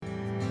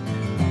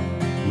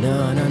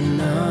Na na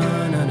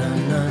na na na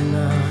na na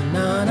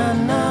na na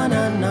na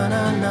na na na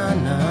na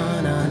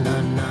na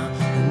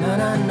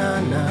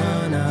na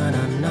na na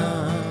na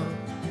na.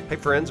 Hey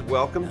friends,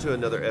 welcome to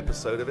another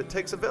episode of It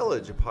Takes a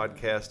Village, a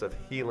podcast of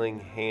Healing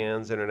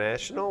Hands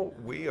International.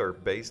 We are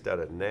based out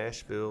of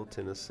Nashville,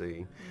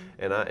 Tennessee,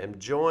 and I am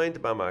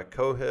joined by my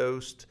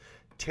co-host,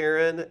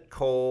 Taryn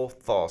Cole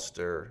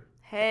Foster.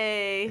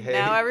 Hey, Hey,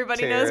 now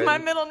everybody knows Taryn. my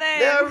middle name.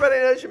 Now everybody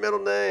knows your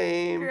middle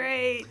name.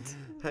 Great.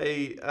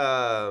 Hey,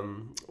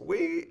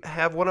 we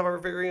have one of our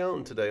very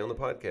own today on the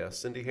podcast,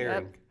 Cindy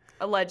Herring. Yep.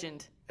 A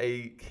legend.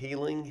 A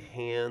Healing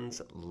Hands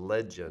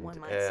legend, One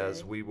might as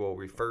say. we will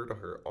refer to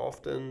her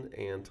often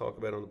and talk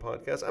about on the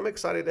podcast. I'm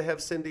excited to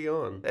have Cindy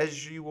on.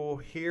 As you will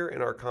hear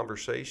in our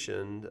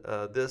conversation,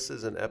 this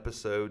is an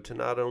episode to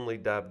not only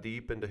dive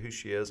deep into who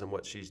she is and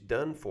what she's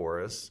done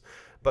for us,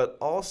 but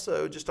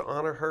also just to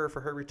honor her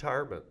for her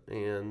retirement.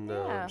 And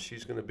Yeah.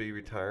 she's going to be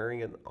retiring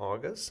in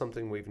August,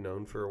 something we've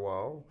known for a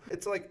while.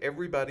 It's like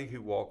everybody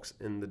who walks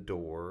in the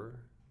door,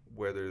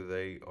 whether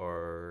they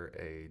are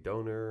a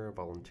donor, a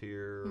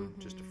volunteer,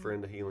 just a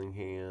friend of Healing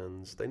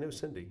Hands, they know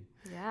Cindy.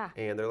 Yeah.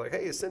 And they're like,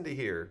 hey, is Cindy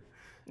here?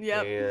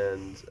 Yep.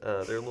 And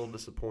they're a little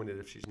disappointed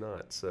if she's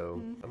not. So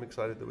I'm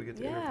excited that we get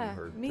to interview Yeah,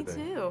 her me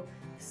today. too.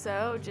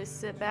 So just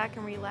sit back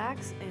and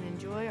relax and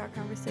enjoy our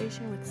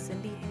conversation with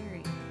Cindy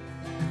Herring.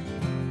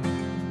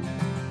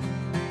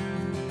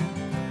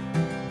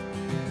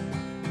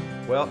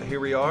 Well, here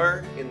we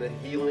are in the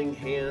Healing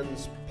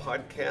Hands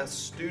podcast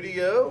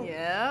studio.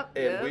 Yep.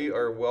 And we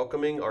are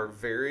welcoming our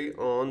very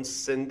own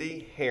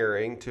Cindy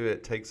Herring to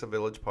It Takes a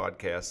Village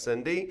podcast.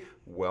 Cindy,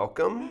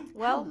 welcome.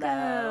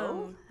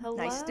 Welcome. Hello.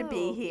 Nice to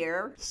be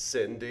here.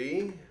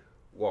 Cindy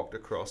walked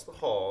across the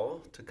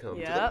hall to come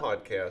to Yep. the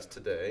podcast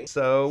today.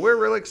 So we're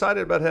really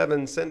excited about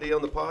having Cindy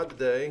on the pod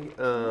today.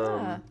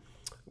 Yeah.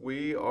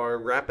 We are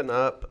wrapping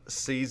up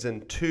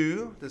season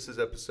 2. This is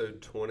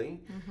episode 20.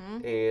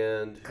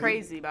 And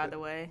Crazy, by the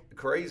way.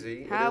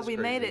 Crazy. How It is we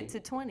made crazy. it to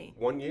 20.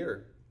 1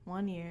 year.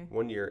 1 year.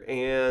 1 year.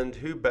 And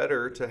who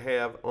better to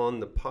have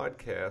on the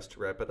podcast to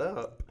wrap it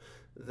up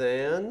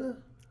than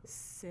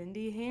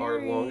Cindy Herring.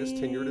 our longest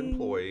tenured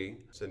employee,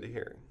 Cindy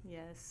Herring.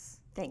 Yes.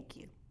 Thank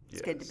you.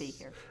 It's good to be Yes.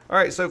 here. All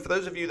right, so for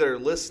those of you that are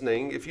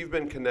listening, if you've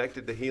been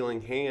connected to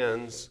Healing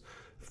Hands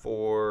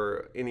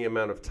for any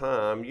amount of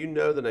time, you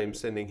know the name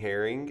Cindy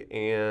Herring,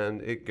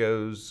 and it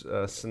goes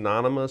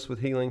synonymous with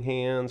Healing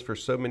Hands. For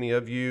so many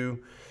of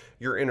you,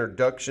 your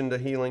introduction to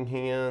Healing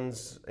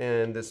Hands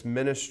and this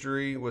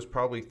ministry was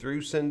probably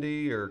through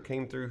Cindy or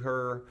came through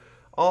her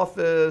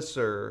office,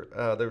 or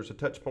there was a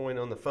touch point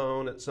on the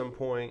phone at some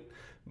point.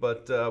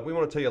 But we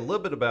want to tell you a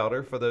little bit about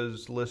her for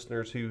those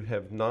listeners who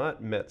have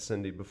not met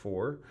Cindy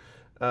before.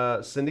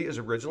 Cindy is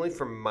originally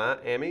from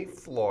Miami,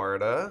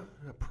 Florida,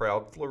 a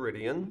proud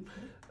Floridian.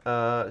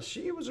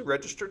 She was a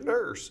registered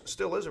nurse,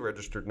 still is a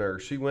registered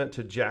nurse. She went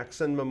to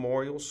Jackson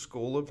Memorial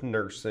School of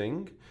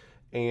Nursing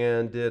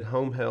and did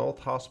home health,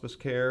 hospice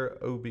care,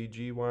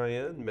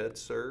 OBGYN,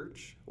 med-surg.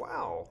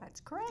 Wow, That's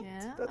correct.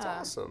 Yeah. that's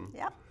awesome.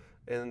 Yep.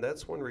 And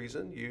that's one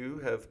reason you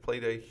have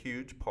played a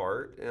huge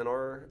part in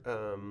our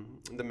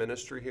the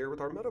ministry here with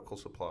our medical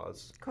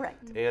supplies.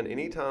 Correct. And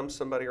anytime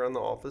somebody around the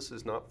office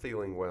is not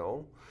feeling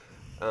well,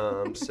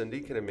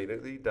 Cindy can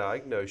immediately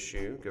diagnose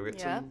you, go get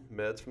some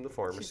meds from the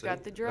pharmacy.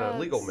 got the drugs.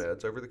 Legal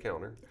meds over the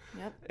counter.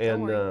 Yep.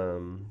 And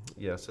Don't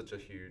worry. such a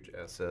huge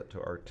asset to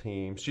our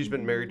team. She's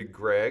been married to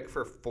Greg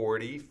for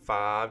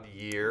 45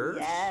 years.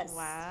 Yes.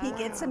 Wow. He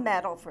gets a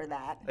medal for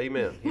that.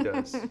 Amen. He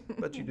does.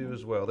 But you do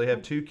as well. They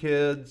have 2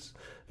 kids,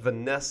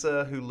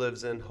 Vanessa, who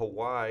lives in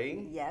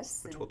Hawaii,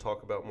 Yes. which in we'll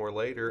talk about more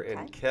later,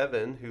 and Okay.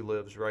 Kevin, who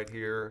lives right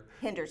here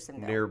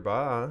Hendersonville.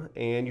 nearby.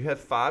 And you have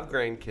 5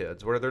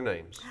 grandkids. What are their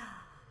names?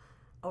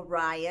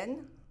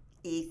 Orion,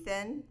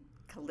 Ethan,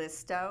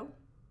 Callisto,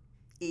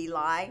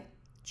 Eli,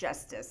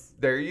 Justice.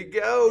 There you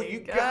go. There You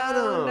you got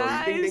go.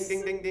 them. Ding, ding, Nice.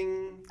 ding, ding,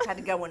 ding. Had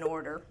to go in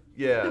order.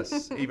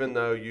 Yes, even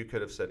though you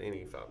could have said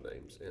any 5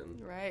 names.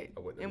 And Right. I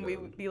wouldn't have And we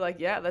known. would be like,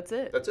 yeah, that's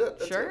it. That's it.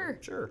 That's Sure.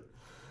 it. Sure.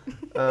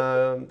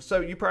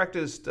 So you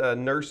practiced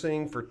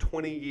nursing for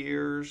 20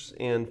 years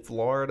in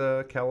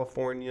Florida,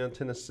 California,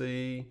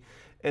 Tennessee,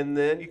 and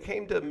then you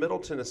came to Middle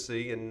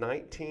Tennessee in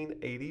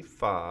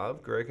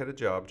 1985. Greg had a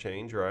job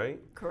change, right?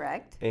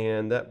 Correct.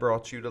 And that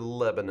brought you to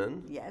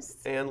Lebanon. Yes.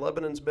 And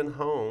Lebanon's been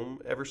home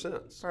ever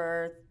since.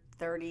 For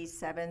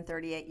 37,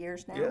 38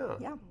 years now. Yeah.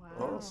 Yeah.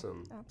 Wow.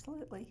 Awesome.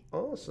 Absolutely.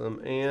 Awesome.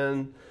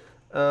 And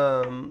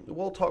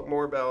we'll talk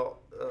more about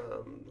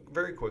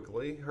very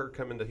quickly her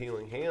coming to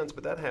Healing Hands,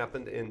 but that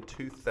happened in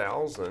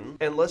 2000.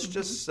 And let's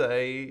just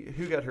say,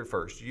 who got her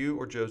first, you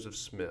or Joseph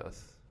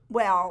Smith?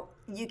 Well,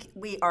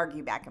 we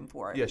argue back and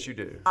forth. Yes, you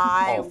do.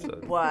 I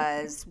Often.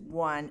 was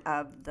one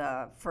of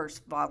the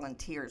first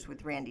volunteers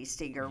with Randy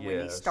Steger when he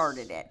Yes.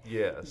 started it.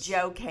 Yes.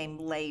 Joe came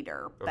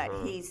later, but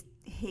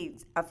he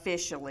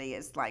officially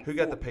is like. Who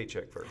got the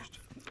paycheck first?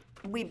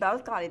 We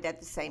both got it at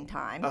the same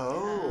time.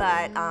 Oh.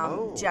 But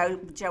Oh.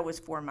 Joe was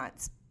 4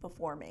 months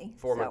before me.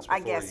 4 so months I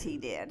before guess you. he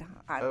did.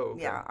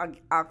 Okay. Yeah,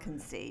 I'll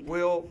concede.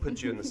 We'll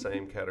put you in the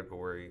same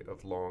category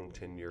of long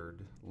tenured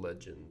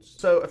legends.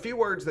 So, a few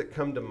words that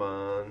come to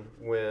mind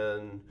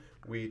when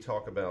we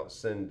talk about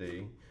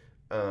Cindy.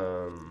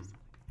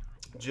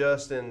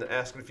 Just in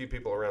asking a few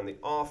people around the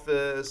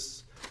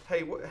office,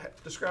 hey,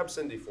 describe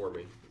Cindy for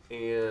me.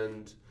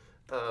 And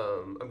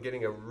I'm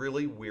getting a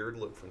really weird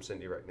look from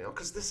Cindy right now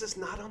because this is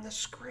not on the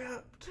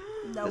script.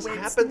 No, this it's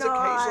happens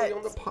not. occasionally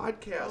on the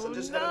podcast. I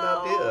just had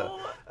no.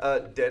 an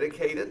idea.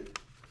 Dedicated,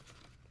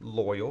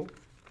 loyal,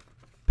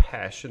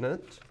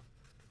 passionate,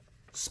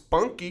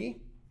 spunky,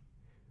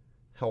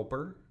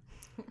 helper,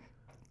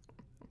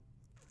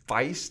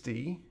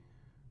 feisty,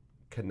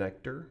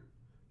 connector,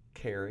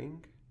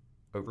 caring,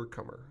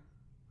 overcomer.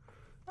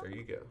 There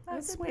you go.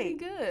 That's sweet.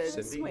 pretty good.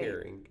 Cindy sweet.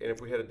 Herring. And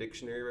if we had a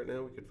dictionary right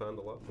now, we could find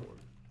a lot more.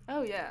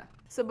 Oh, yeah.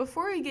 So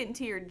before we get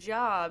into your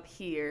job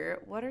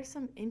here, what are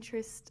some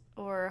interests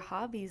or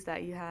hobbies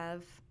that you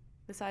have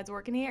besides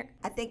working here?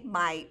 I think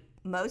my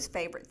most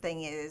favorite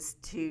thing is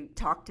to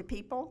talk to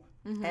people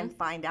and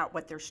find out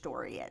what their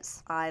story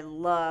is. I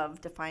love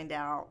to find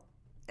out,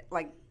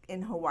 like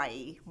in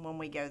Hawaii when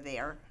we go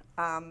there,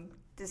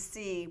 to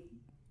see,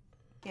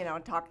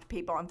 talk to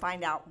people and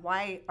find out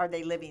why are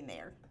they living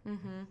there.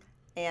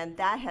 And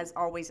that has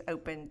always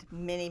opened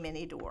many,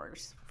 many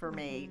doors for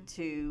me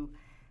to,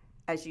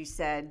 as you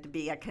said, to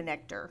be a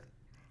connector.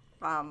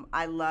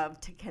 I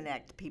love to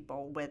connect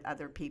people with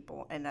other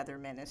people and other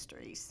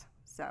ministries.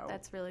 So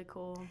That's really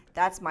cool.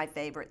 that's my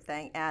favorite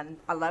thing. And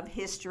I love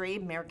history,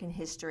 American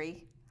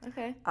history,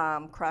 Okay.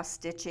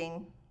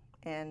 cross-stitching,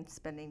 and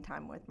spending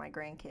time with my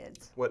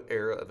grandkids. What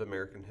era of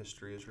American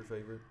history is your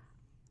favorite?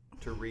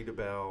 To read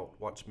about,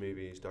 watch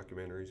movies,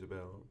 documentaries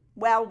about?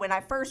 Well, when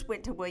I first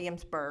went to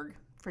Williamsburg,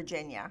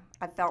 Virginia,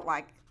 I felt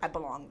like I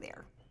belonged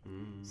there.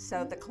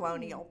 So the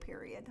colonial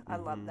period, I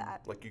love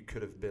that. Like you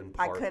could have been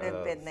I part could have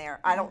of. been there.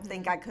 I don't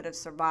think I could have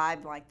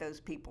survived like those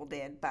people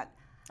did, but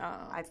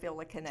Oh, I feel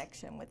a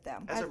connection with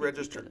them. As I a think you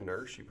registered could've.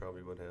 nurse, you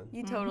probably would have.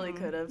 you totally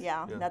could have.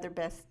 Yeah, Yeah.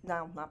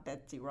 not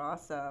Betsy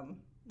Ross,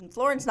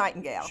 Florence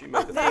Nightingale. She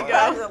made the There you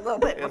flag. a little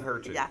bit. And her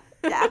too. Yeah.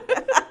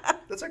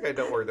 That's okay.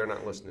 Don't worry. They're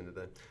not listening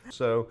today.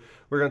 So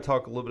we're going to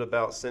talk a little bit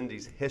about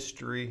Cindy's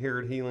history here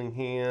at Healing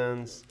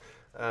Hands.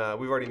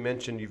 We've already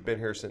mentioned you've been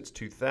here since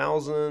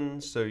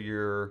 2000, so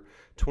you're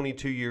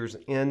 22 years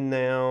in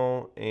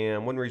now.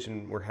 And one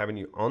reason we're having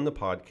you on the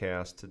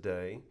podcast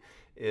today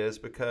is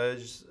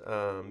because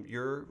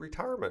your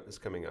retirement is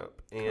coming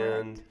up.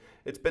 And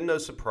it's been no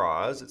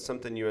surprise. It's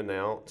something you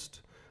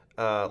announced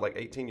like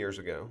 18 years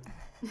ago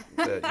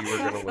that you were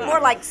going to leave.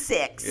 More like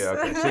 6. Yeah,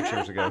 okay, 6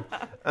 years ago.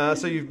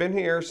 So you've been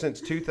here since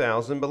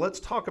 2000, but let's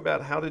talk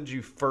about how did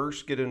you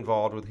first get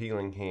involved with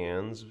Healing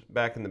Hands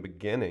back in the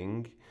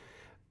beginning?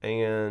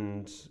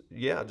 And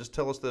yeah, just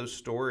tell us those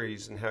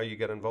stories and how you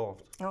got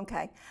involved.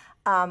 Okay.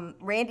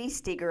 Randy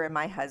Steger and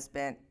my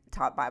husband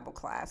taught Bible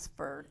class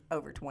for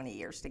over 20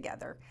 years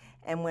together.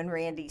 And when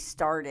Randy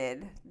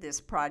started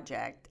this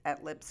project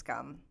at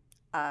Lipscomb,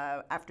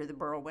 after the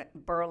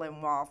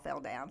Berlin Wall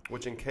fell down.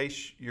 Which, in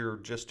case you're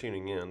just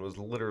tuning in, was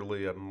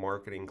literally a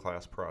marketing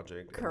class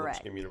project at Correct.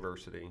 Lipscomb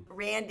University.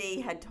 Randy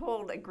had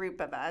told a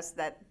group of us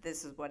that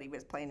this is what he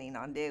was planning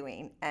on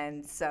doing.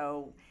 And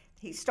so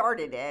he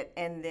started it,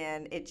 and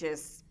then it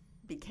just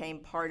became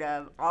part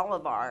of all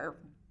of our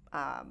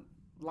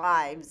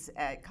lives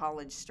at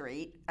College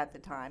Street at the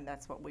time.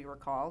 That's what we were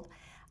called.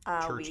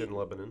 Church in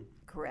Lebanon.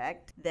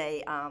 Correct.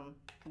 They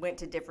went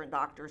to different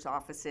doctors'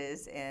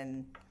 offices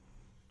and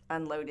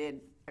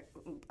unloaded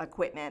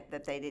equipment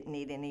that they didn't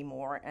need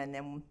anymore, and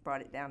then brought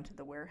it down to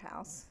the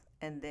warehouse.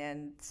 And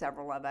then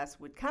several of us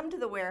would come to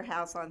the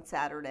warehouse on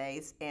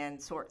Saturdays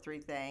and sort through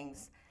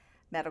things,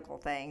 medical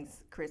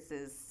things.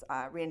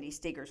 Randy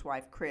Steger's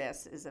wife,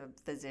 Chris, is a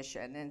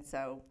physician, and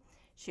so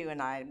she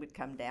and I would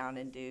come down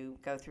and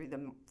go through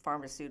the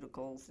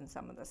pharmaceuticals and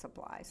some of the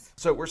supplies.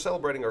 So we're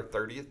celebrating our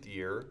 30th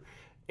year,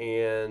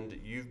 and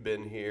you've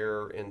been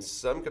here in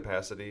some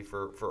capacity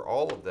for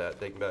all of that,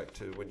 dating back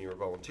to when you were a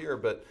volunteer.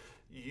 But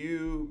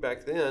you,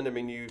 back then, I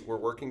mean, you were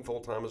working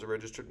full-time as a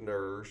registered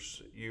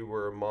nurse. You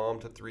were a mom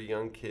to 3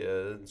 young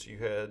kids. You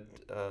had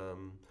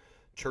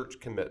church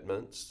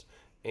commitments.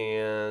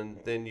 And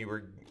then you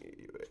were,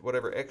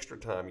 whatever extra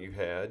time you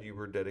had, you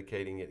were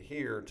dedicating it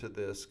here to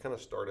this kind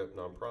of startup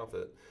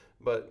nonprofit.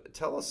 But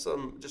tell us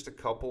just a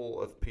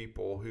couple of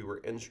people who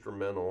were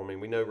instrumental. I mean,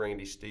 we know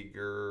Randy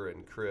Steger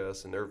and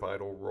Chris and their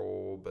vital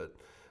role, but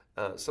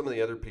some of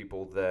the other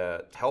people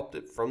that helped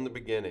it from the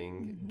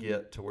beginning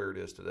get to where it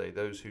is today,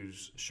 those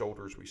whose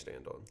shoulders we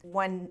stand on.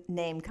 One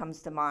name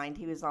comes to mind,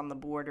 he was on the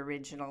board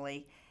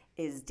originally,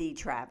 is Dee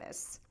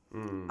Travis.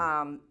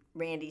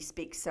 Randy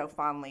speaks so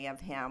fondly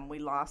of him. We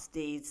lost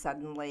Dee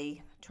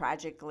suddenly,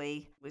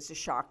 tragically. It was a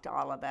shock to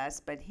all of us,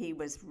 but he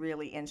was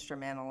really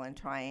instrumental in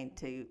trying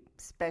to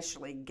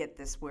especially get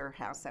this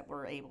warehouse that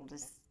we're able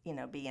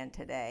to, be in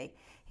today.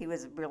 He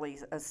was really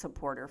a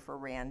supporter for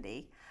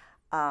Randy.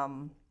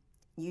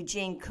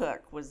 Eugene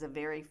Cook was the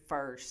very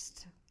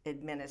first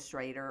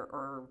administrator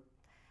or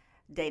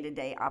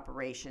day-to-day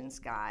operations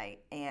guy,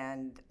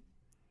 and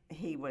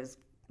he was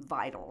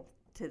vital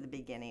to the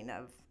beginning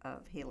of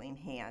Healing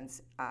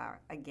Hands.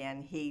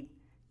 Again, he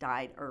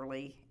died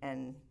early,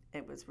 and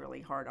it was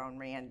really hard on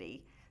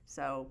Randy.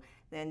 So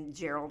then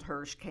Gerald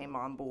Hirsch came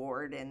on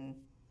board, and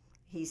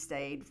he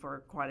stayed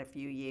for quite a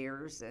few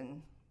years,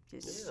 and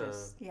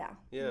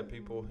Yeah,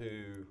 people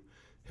who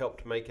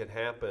helped make it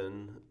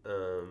happen,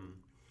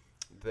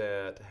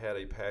 that had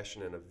a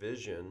passion and a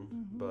vision,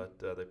 but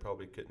they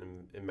probably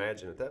couldn't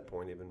imagine at that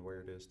point even where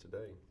it is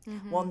today.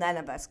 Well, none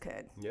of us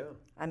could. Yeah.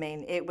 I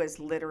mean, it was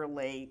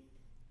literally,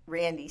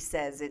 Randy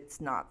says it's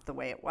not the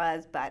way it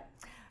was, but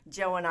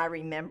Joe and I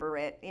remember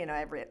it, you know,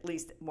 at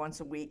least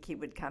once a week he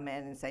would come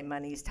in and say,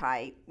 money's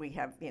tight. We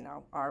have, you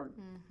know,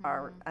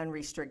 our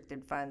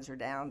unrestricted funds are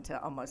down to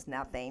almost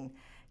nothing,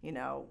 you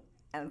know.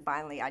 And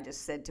finally I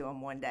just said to him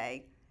one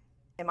day,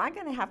 am I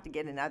going to have to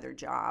get another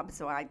job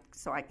so I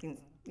can,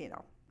 you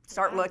know,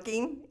 start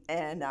looking?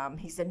 And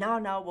he said,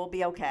 no, we'll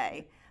be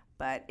okay.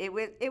 But it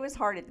was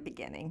hard at the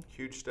beginning.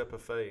 Huge step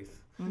of faith,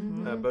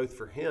 both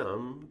for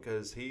him,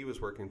 because he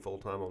was working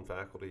full-time on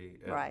faculty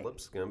at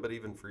Lipscomb, but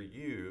even for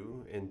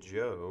you and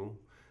Joe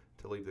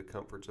to leave the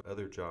comforts of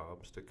other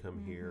jobs to come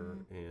here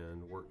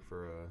and work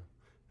for a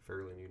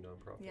fairly new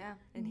nonprofit. Yeah,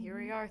 and here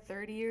we are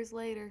 30 years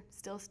later,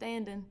 still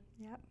standing.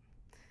 Yep.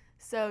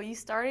 So you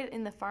started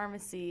in the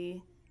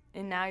pharmacy,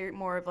 and now you're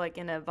more of like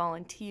in a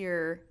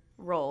volunteer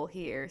role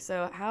here.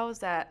 So how has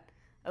that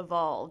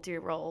evolved,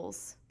 your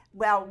roles?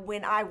 Well,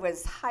 when I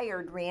was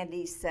hired,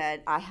 Randy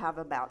said I have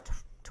about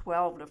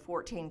 12 to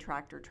 14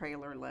 tractor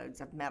trailer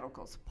loads of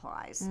medical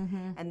supplies,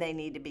 and they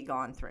need to be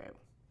gone through.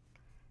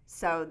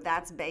 So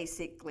that's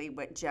basically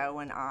what Joe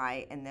and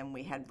I, and then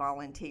we had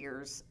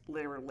volunteers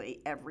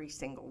literally every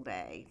single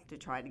day to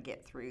try to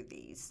get through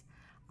these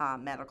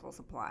medical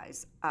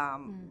supplies.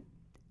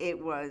 It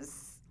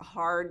was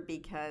hard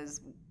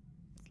because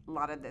a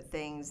lot of the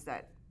things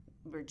that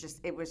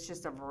it was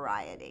just a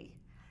variety.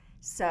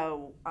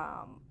 So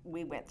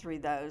we went through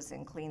those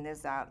and cleaned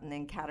this out and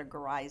then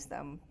categorized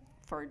them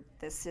for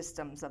the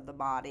systems of the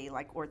body,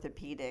 like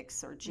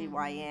orthopedics or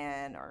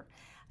GYN or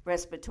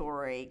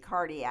respiratory,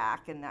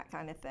 cardiac, and that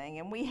kind of thing.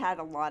 And we had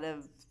a lot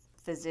of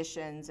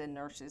physicians and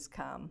nurses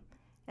come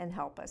and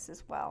help us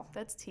as well.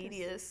 That's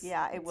tedious.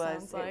 Yeah, it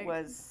was. sounds like.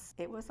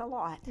 It was a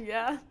lot.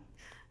 Yeah.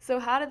 So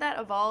how did that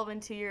evolve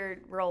into your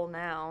role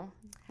now,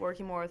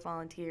 working more with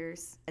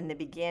volunteers? In the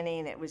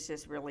beginning, it was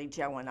just really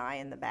Joe and I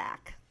in the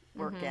back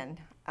working.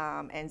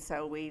 And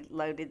so we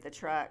loaded the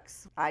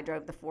trucks. I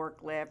drove the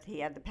forklift. He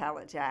had the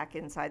pallet jack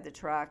inside the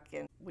truck,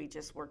 and we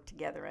just worked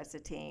together as a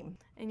team.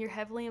 And you're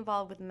heavily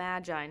involved with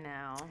Magi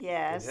now.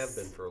 Yes. And have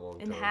been for a long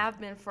time. And have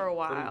been for a From the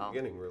while.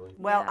 beginning, really.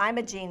 Well, Yeah.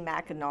 Imogene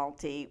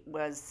McAnulty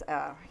was,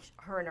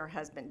 her and her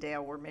husband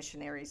Dale were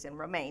missionaries in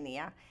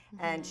Romania,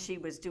 and she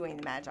was doing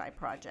the Magi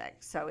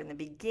Project. So in the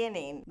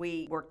beginning,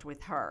 we worked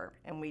with her,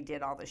 and we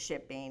did all the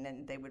shipping,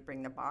 and they would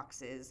bring the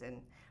boxes,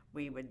 and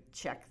we would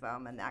check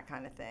them and that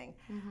kind of thing.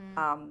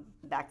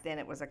 Back then,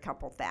 it was a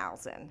couple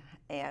thousand,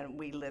 and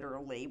we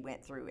literally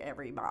went through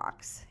every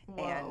box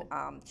and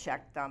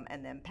checked them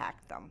and then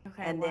packed them.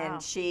 Okay, and wow.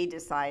 then she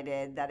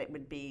decided that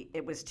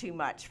it was too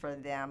much for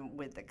them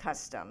with the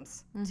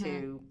customs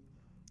to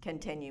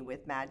continue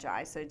with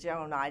Magi. So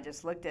Joe and I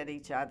just looked at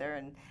each other,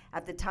 and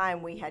at the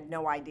time, we had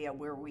no idea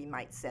where we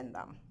might send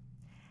them.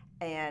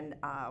 And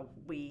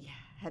we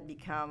had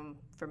become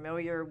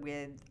familiar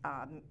with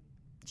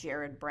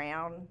Jared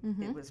Brown.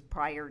 It was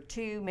prior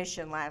to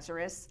Mission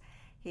Lazarus.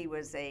 He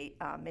was a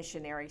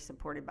missionary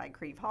supported by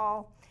Creve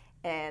Hall,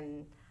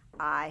 and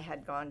I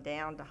had gone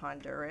down to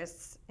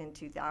Honduras in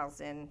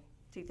 2000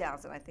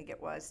 I think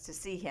it was, to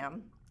see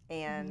him.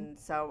 And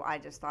so I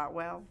just thought,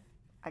 well,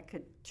 I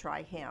could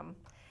try him.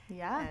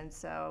 Yeah. And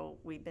so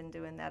we've been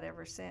doing that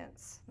ever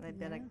since. They've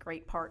been a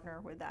great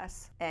partner with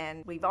us.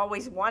 And we've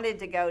always wanted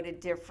to go to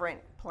different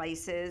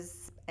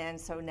places, and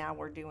so now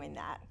we're doing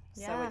that.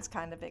 So Yeah. it's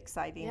kind of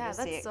exciting Yeah, to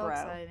see that's it so grow.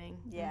 exciting.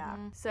 Yeah.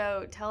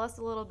 So tell us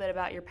a little bit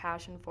about your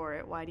passion for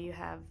it. Why do you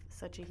have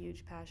such a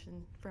huge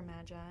passion for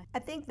Magi? I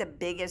think the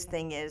biggest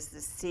thing is to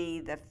see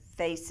the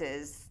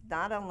faces,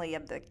 not only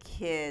of the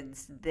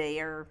kids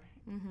there,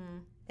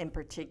 in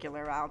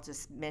particular, I'll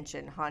just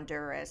mention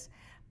Honduras,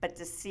 but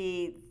to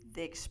see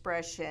the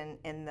expression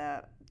and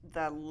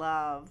the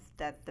love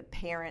that the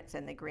parents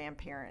and the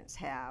grandparents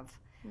have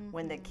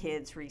when the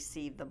kids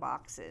receive the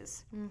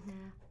boxes.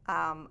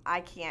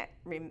 I can't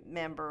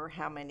remember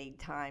how many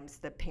times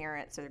the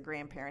parents or the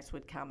grandparents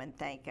would come and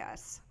thank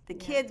us. The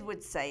kids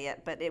would say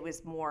it, but it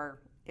was more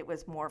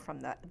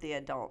from the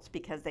adults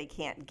because they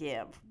can't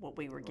give what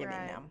we were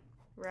giving them.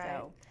 Right.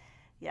 So,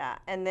 yeah,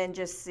 and then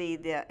just see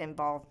the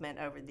involvement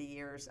over the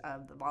years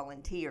of the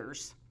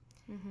volunteers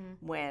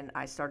when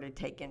I started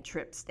taking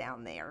trips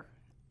down there,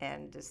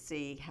 and to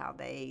see how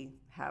they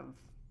have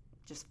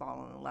just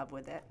fallen in love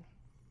with it.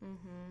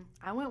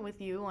 I went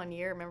with you one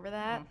year, remember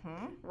that?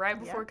 Right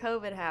before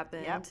COVID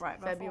happened. Yep, right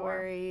before.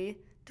 February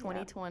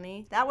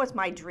 2020. That was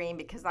my dream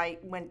because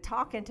when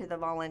talking to the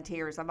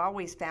volunteers, I've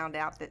always found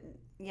out that,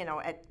 you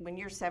know, when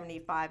you're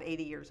 75,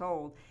 80 years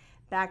old,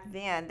 back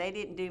then they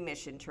didn't do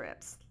mission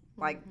trips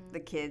like the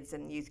kids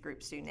and youth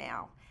groups do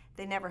now.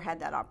 They never had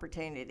that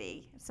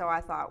opportunity. So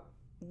I thought,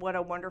 what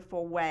a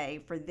wonderful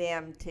way for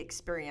them to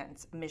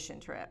experience a mission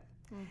trip.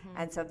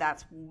 And so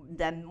that's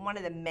one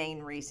of the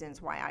main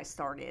reasons why I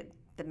started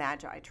the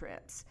Magi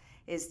trips,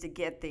 is to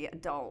get the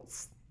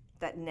adults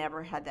that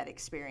never had that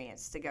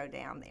experience to go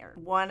down there.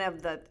 One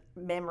of the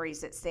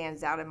memories that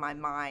stands out in my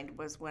mind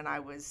was when I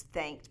was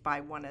thanked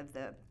by one of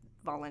the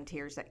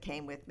volunteers that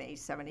came with me,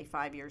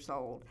 75 years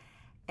old,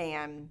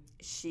 and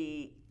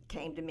she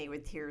came to me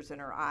with tears in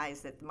her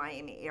eyes at the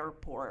Miami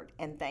airport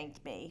and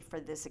thanked me for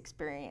this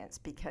experience,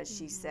 because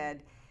she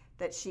said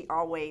that she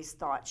always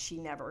thought she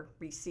never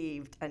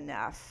received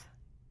enough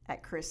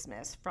at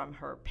Christmas from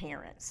her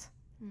parents.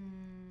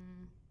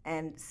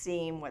 And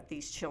seeing what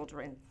these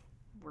children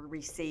were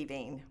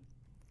receiving,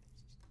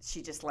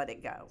 she just let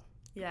it go.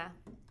 Yeah.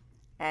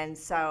 And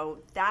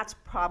so that's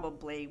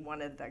probably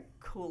one of the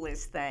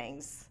coolest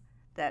things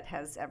that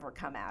has ever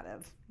come out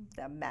of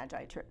the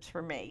Magi trips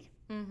for me.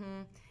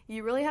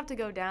 You really have to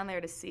go down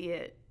there to see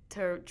it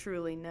to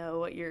truly know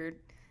what you're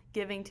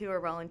giving to or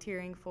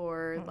volunteering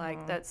for.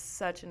 Like, that's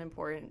such an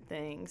important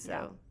thing.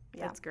 So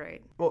that's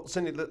great. Well,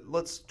 Cindy,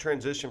 let's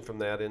transition from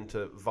that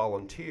into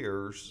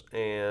volunteers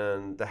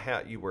and the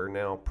hat you wear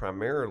now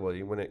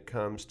primarily when it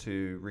comes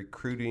to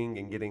recruiting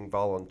and getting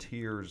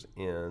volunteers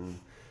in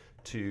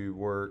to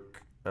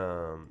work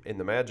in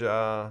the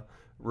Magi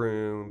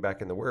room,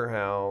 back in the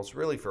warehouse,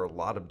 really for a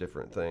lot of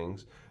different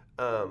things.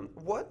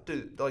 What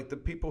do, like, the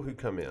people who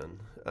come in,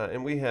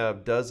 and we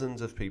have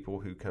dozens of people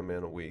who come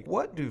in a week,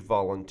 what do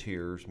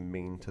volunteers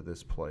mean to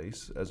this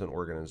place as an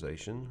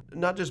organization?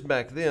 Not just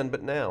back then,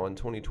 but now in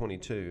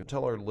 2022.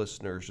 Tell our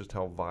listeners just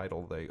how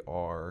vital they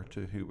are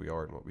to who we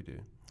are and what we do.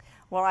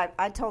 Well,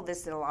 I told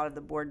this to a lot of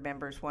the board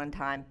members one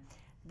time.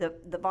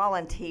 The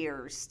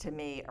volunteers, to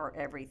me, are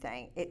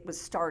everything. It was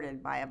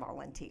started by a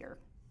volunteer.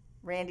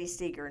 Randy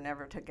Steger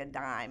never took a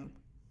dime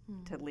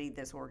to lead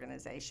this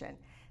organization.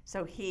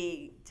 So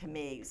he, to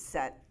me,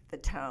 set the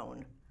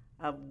tone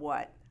of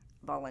what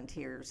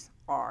volunteers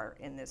are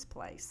in this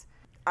place.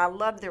 I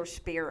love their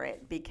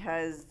spirit,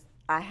 because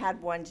I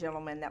had one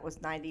gentleman that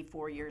was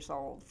 94 years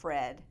old,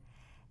 Fred,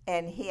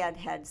 and he had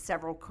had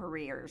several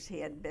careers. He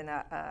had been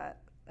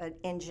an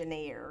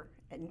engineer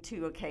on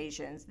 2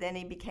 occasions. Then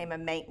he became a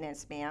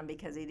maintenance man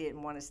because he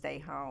didn't want to stay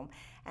home.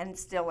 And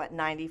still at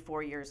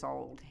 94 years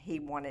old,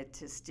 he wanted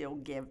to still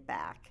give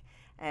back.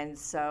 And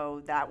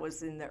so that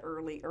was in the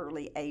early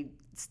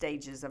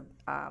stages of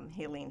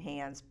Healing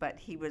Hands, but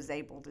he was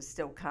able to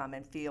still come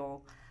and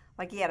feel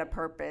like he had a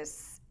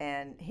purpose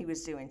and he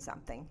was doing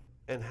something.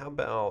 And how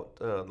about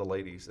the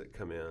ladies that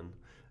come in,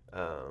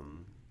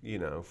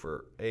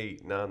 for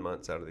 8-9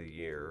 months out of the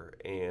year,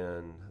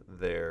 and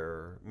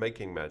they're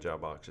making Magi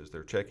boxes,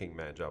 they're checking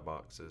Magi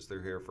boxes,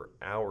 they're here for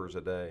hours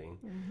a day.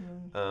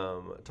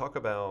 Talk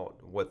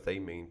about what they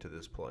mean to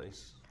this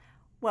place.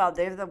 Well,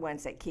 they're the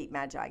ones that keep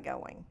Magi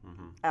going.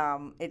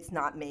 It's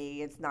not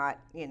me, it's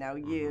not,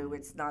 you,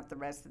 it's not the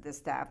rest of the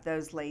staff.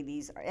 Those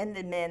ladies and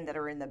the men that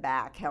are in the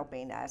back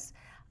helping us,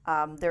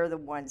 they're the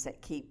ones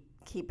that keep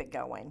it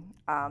going.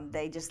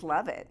 They just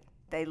love it.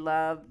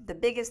 The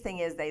biggest thing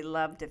is they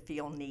love to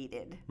feel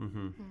needed.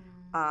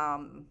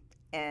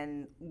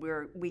 And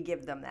we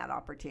give them that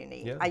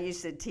opportunity. Yeah. I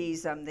used to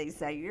tease them. They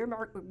say,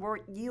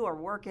 you are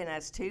working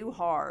us too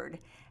hard.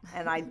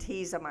 And I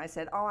tease them. I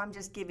said, oh, I'm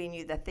just giving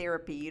you the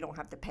therapy you don't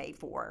have to pay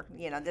for.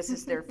 This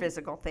is their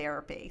physical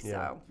therapy. Yeah.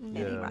 So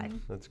anyway.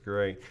 That's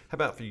great. How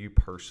about for you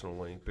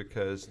personally?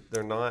 Because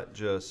they're not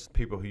just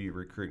people who you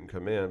recruit and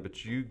come in,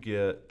 but you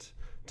get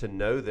to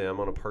know them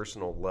on a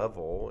personal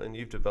level, and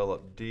you've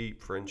developed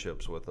deep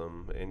friendships with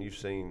them, and you've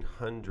seen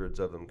hundreds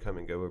of them come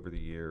and go over the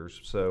years.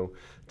 So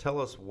tell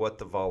us what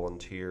the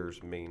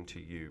volunteers mean to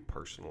you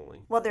personally.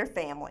 Well, they're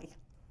family.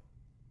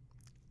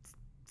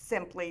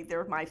 Simply,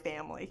 they're my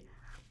family.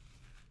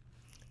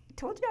 I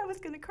told you I was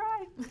going to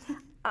cry.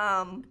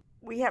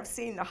 We have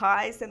seen the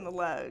highs and the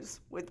lows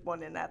with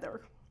one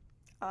another.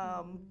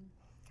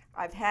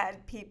 I've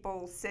had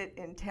people sit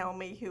and tell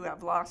me who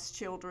have lost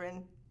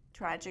children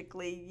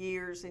tragically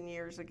years and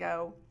years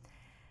ago.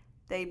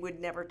 They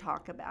would never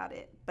talk about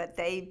it, but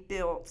they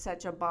built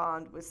such a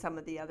bond with some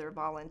of the other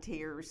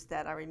volunteers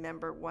that I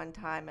remember one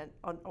time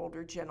an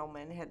older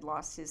gentleman had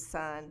lost his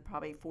son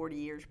probably 40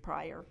 years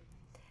prior.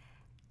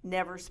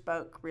 Never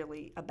spoke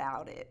really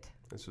about it.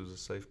 This was a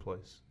safe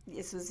place.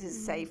 This was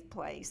his safe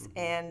place.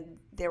 And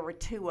there were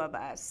 2 of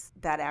us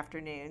that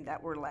afternoon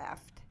that were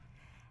left,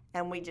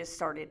 and we just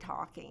started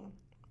talking,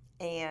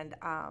 and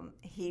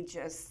he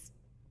just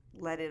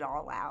let it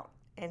all out,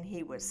 and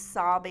he was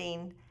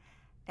sobbing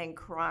and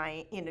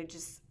crying,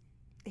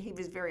 he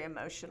was very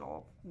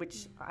emotional,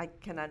 which I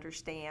can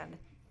understand.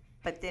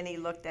 But then he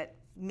looked at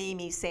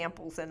Mimi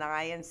Samples and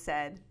I and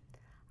said,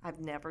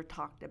 I've never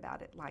talked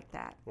about it like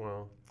that.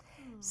 Wow.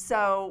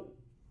 So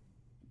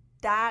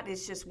that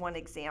is just one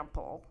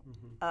example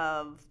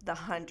of the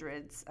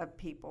hundreds of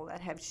people that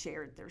have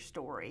shared their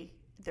story,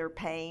 their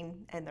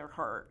pain and their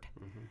hurt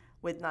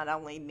with not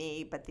only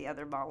me, but the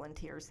other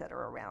volunteers that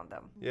are around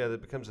them. Yeah,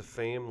 that becomes a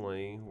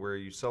family where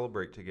you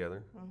celebrate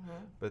together,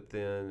 but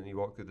then you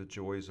walk through the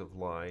joys of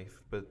life,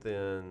 but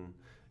then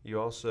you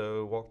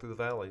also walk through the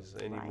valleys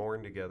and you Right.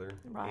 mourn together,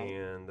 Right.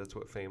 and that's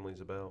what family's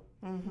about.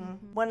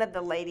 One of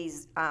the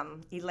ladies,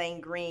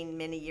 Elaine Green,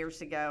 many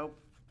years ago,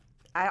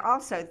 I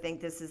also think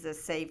this is a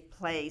safe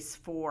place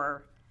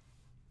for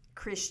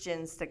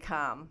Christians to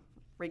come,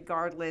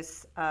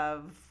 regardless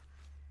of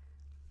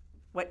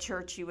what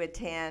church you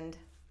attend,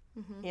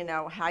 you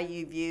know, how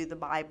you view the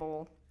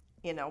Bible.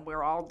 You know,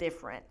 we're all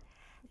different.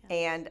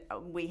 And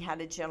we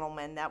had a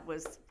gentleman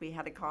we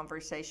had a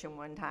conversation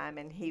one time,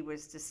 and he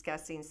was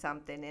discussing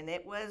something, and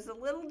it was a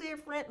little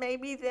different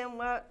maybe than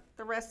what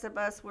the rest of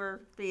us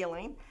were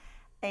feeling.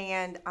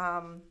 And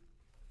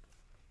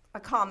a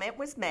comment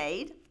was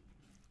made,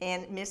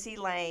 and Miss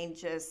Elaine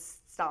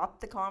just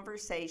stopped the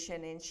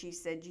conversation, and she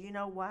said, you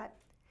know what?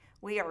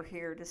 We are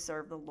here to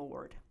serve the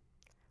Lord.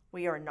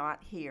 We are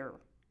not here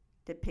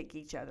to pick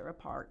each other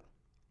apart.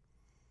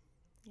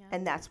 Yeah.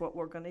 And that's what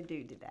we're going to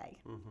do today.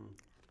 Mm-hmm.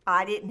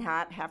 I did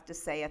not have to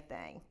say a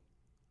thing,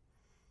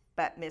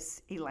 but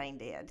Miss Elaine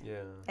did.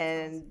 Yeah.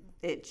 And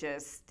it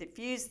just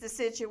diffused the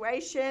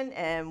situation,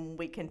 and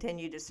we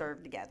continue to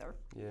serve together.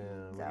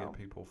 Yeah, we So. get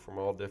people from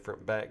all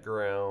different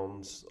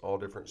backgrounds, all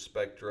different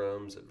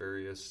spectrums at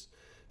various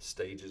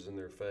stages in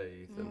their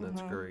faith, and that's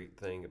a great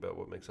thing about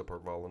what makes up our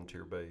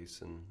volunteer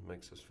base and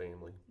makes us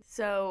family.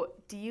 So,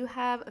 do you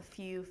have a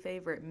few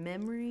favorite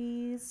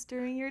memories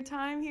during your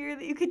time here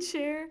that you could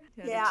share?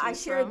 Yeah, I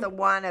shared the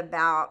one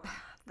about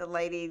the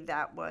lady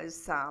that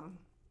was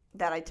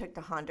that I took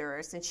to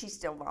Honduras, and she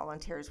still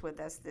volunteers with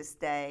us this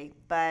day.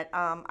 But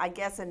I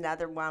guess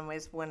another one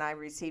was when I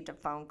received a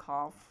phone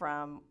call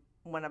from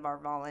one of our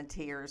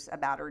volunteers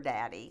about her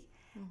daddy.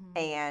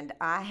 And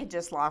I had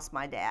just lost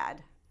my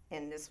dad,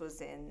 and this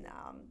was in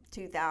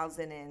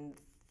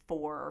 2004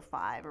 or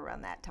 5,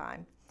 around that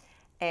time.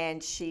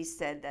 And she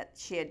said that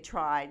she had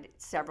tried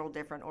several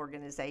different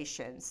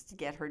organizations to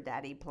get her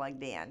daddy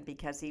plugged in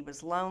because he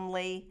was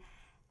lonely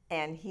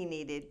and he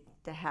needed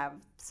to have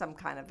some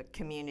kind of a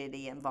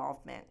community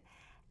involvement.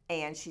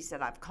 And she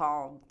said, I've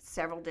called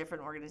several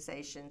different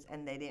organizations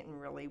and they didn't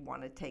really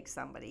want to take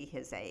somebody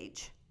his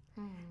age.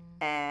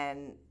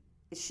 And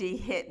she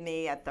hit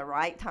me at the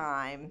right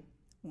time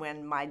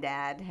when my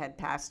dad had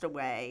passed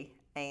away,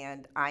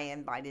 and I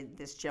invited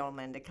this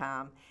gentleman to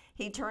come.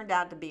 He turned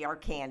out to be our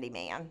candy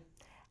man,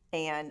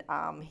 and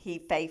he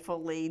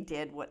faithfully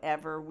did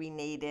whatever we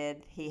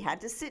needed. He had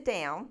to sit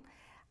down,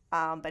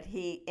 but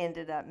he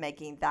ended up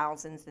making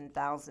thousands and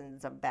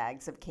thousands of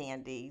bags of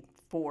candy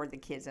for the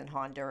kids in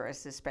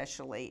Honduras,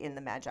 especially in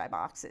the Magi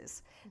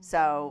boxes.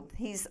 So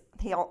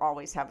he'll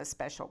always have a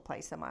special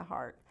place in my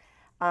heart.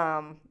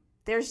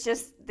 There's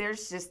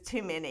just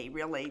too many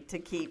really to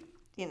keep,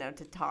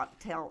 to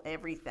tell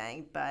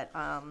everything, but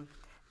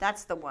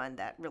that's the one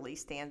that really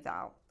stands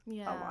out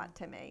a lot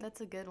to me.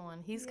 That's a good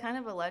one. He's kind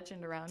of a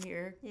legend around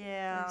here.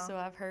 Yeah. So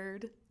I've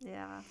heard.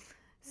 Yeah.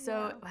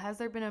 So has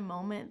there been a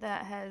moment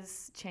that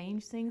has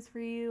changed things for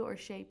you or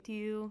shaped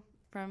you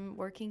from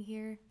working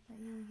here at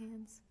Healing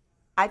Hands?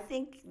 I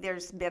think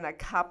there's been a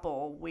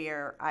couple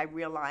where I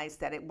realized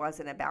that it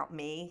wasn't about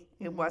me.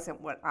 It wasn't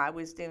what I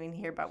was doing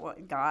here, but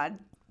what God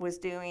was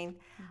doing.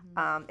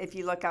 If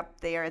you look up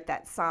there at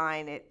that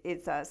sign,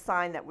 it's a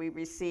sign that we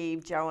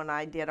received. Joe and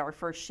I did our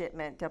first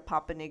shipment to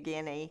Papua New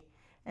Guinea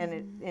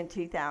in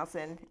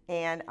 2000.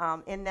 And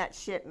in that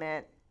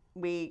shipment,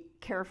 we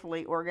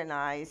carefully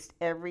organized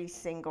every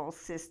single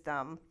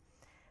system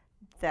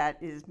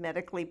that is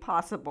medically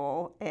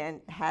possible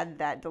and had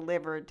that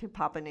delivered to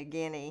Papua New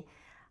Guinea.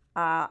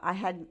 I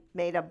had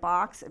made a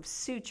box of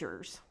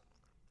sutures,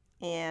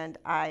 and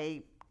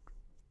I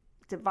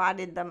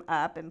divided them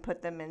up and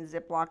put them in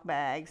Ziploc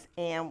bags,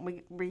 and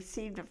we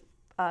received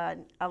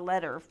a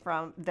letter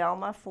from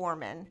Velma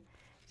Foreman.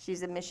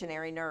 She's a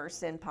missionary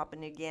nurse in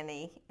Papua New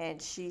Guinea,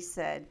 and she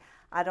said,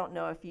 I don't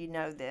know if you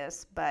know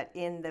this, but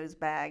in those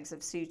bags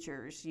of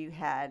sutures, you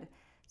had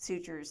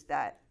sutures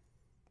that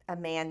a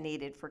man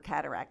needed for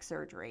cataract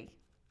surgery.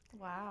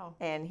 Wow.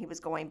 And he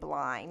was going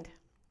blind.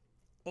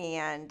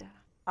 And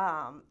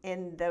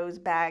in those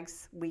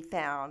bags, we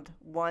found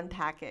one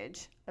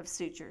package of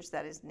sutures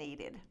that is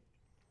needed.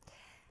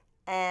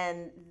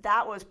 And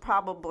that was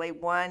probably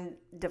one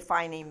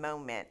defining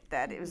moment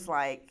that it was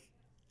like,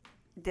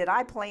 did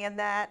I plan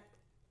that?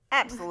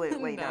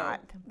 Absolutely No,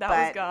 not. that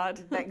was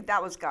God.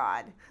 That was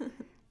God.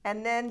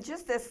 And then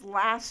just this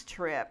last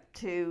trip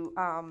to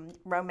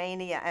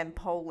Romania and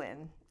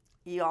Poland,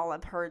 you all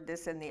have heard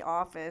this in the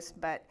office,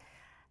 but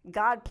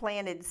God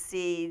planted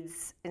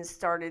seeds and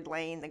started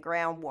laying the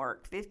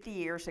groundwork 50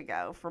 years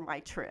ago for my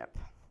trip.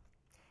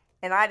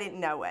 And I didn't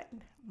know it.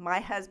 My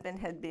husband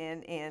had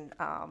been in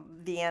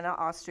Vienna,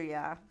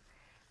 Austria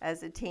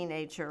as a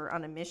teenager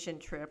on a mission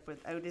trip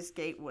with Otis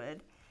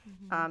Gatewood,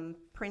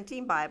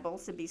 printing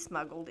Bibles to be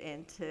smuggled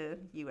into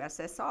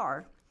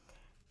USSR.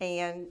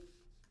 And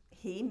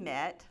he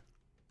met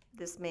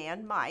this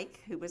man,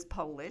 Mike, who was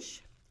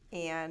Polish,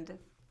 and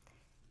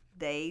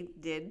they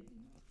did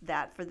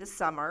that for the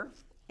summer,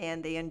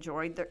 and they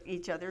enjoyed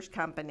each other's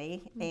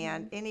company.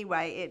 And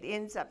anyway, it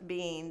ends up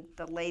being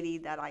the lady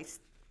that I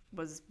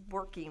was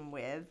working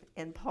with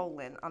in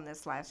Poland on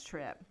this last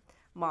trip,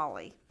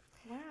 Molly.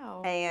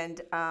 Wow.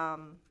 And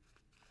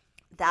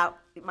that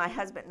my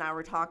husband and I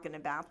were talking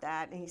about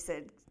that, and he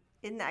said,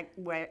 isn't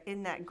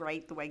that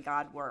great the way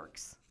God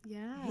works?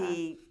 Yeah.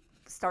 He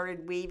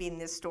started weaving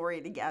this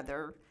story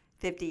together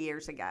 50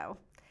 years ago,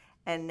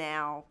 and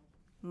now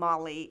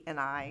Molly and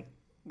I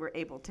were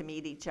able to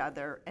meet each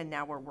other, and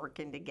now we're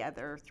working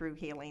together through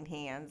Healing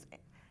Hands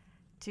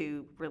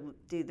to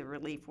do the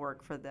relief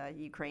work for the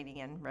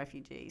Ukrainian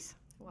refugees.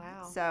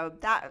 Wow. So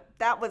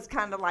that was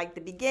kind of like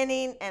the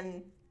beginning,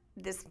 and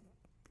this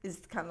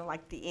is kind of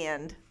like the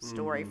end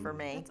story for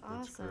me. That's awesome.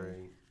 That's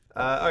great.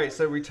 All right,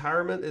 so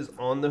retirement is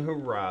on the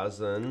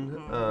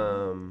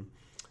horizon.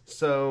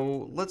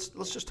 So let's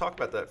just talk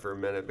about that for a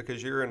minute,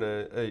 because you're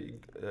in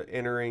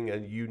entering a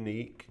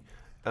unique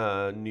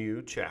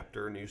new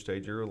chapter, new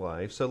stage of your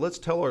life. So let's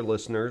tell our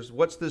listeners,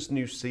 what's this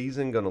new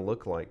season going to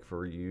look like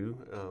for you?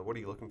 What are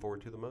you looking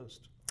forward to the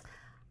most?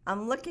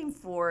 I'm looking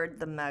forward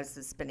the most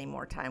to spending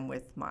more time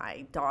with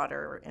my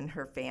daughter and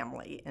her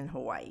family in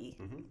Hawaii.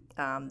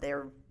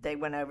 They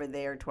went over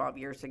there 12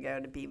 years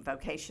ago to be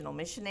vocational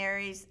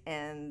missionaries,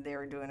 and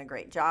they're doing a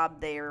great job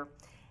there.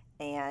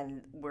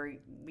 And we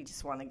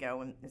just want to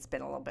go and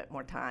spend a little bit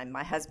more time.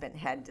 My husband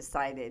had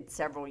decided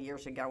several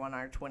years ago on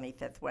our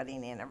 25th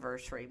wedding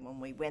anniversary, when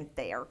we went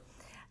there,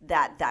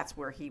 that's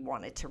where he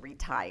wanted to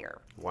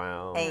retire.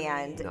 Wow.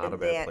 And not a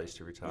bad place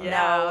to retire.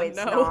 No, it's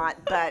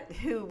not. But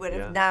who would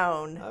have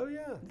known? Oh,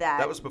 yeah.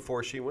 That was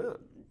before she went.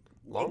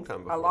 Long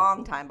time before. A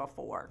long time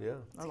before. Yeah.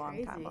 A long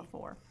crazy. time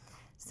before.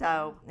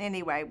 So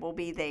anyway, we'll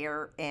be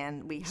there,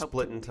 and we hope.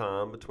 Splitting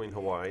time between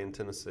Hawaii and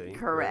Tennessee.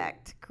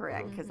 Correct,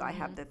 because I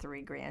have the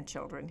 3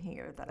 grandchildren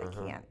here that I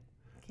can't.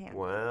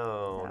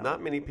 Wow. So.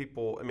 Not many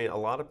people, I mean, a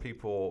lot of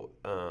people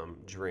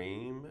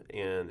dream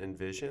and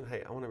envision,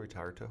 hey, I want to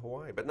retire to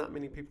Hawaii, but not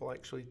many people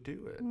actually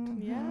do it.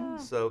 Yeah.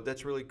 So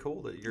that's really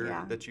cool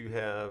that that you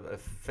have a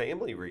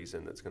family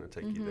reason that's going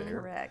to take you there.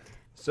 Correct.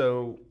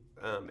 So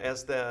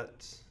as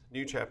that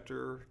new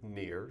chapter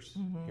nears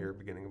here,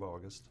 beginning of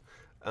August,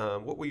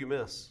 what will you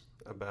miss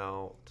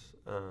about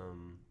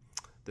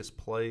this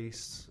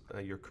place,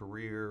 your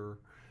career,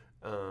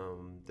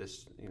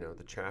 this,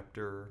 the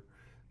chapter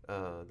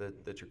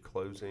that you're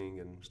closing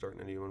and starting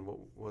a new one?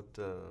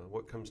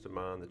 What comes to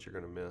mind that you're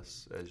going to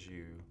miss as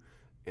you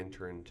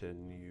enter into a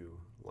new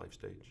life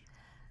stage?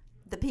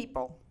 The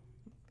people,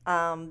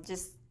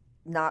 just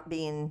not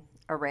being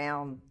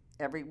around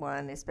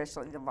everyone,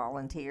 especially the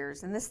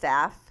volunteers and the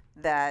staff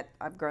that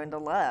I've grown to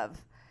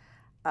love.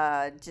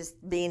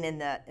 Just being in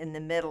the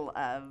middle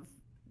of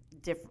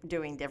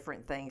doing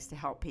different things to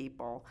help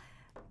people.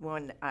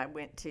 When I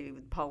went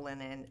to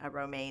Poland and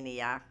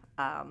Romania,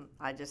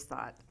 I just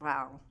thought,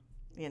 wow,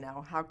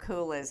 how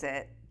cool is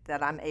it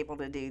that I'm able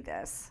to do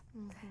this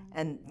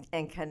and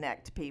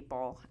connect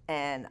people.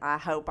 And I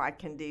hope I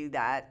can do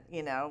that,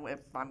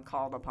 if I'm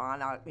called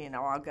upon,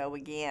 I'll go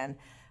again.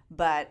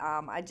 But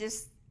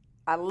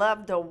I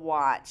love to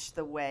watch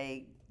the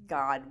way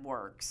God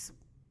works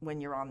when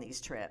you're on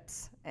these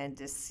trips, and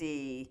to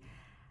see,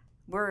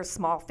 we're a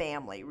small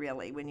family,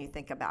 really, when you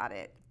think about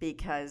it,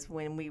 because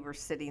when we were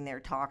sitting there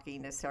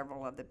talking to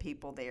several of the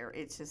people there,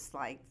 it's just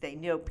like they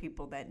know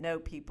people that know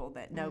people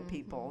that know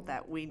people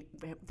that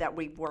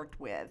we've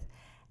worked with.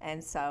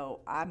 And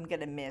so I'm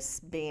going to miss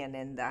being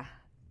in the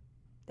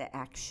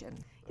action.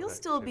 You'll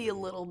still be a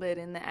little bit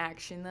in the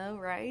action, though,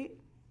 right?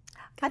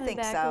 I think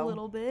back so. A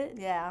little bit.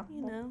 Yeah,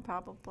 Well,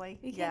 probably.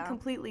 We can't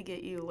completely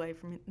get you away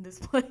from this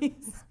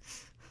place.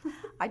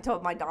 I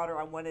told my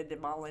daughter I wanted to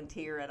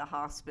volunteer at a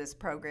hospice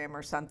program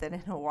or something in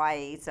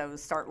Hawaii, so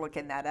start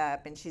looking that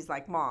up. And she's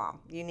like, Mom,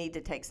 you need to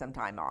take some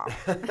time off.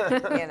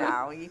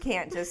 You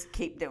can't just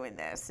keep doing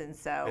this. And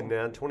so. And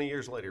now 20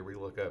 years later, we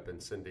look up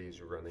and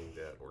Cindy's running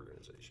that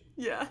organization.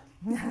 Yeah.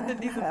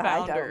 He's a I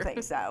founder. don't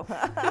think so.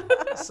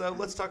 So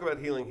let's talk about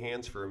Healing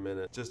Hands for a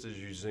minute. Just as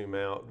you zoom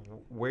out,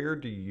 where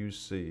do you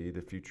see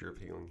the future of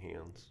Healing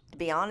Hands? To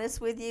be honest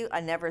with you,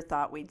 I never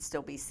thought we'd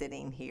still be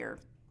sitting here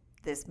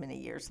this many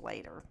years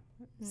later.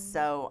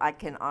 So I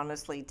can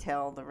honestly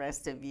tell the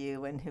rest of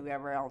you and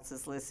whoever else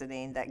is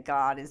listening that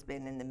God has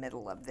been in the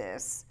middle of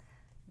this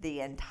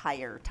the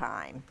entire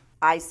time.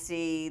 I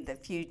see the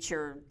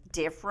future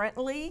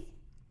differently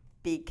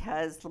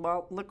because,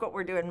 well, look what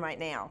we're doing right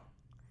now.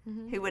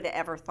 Who would have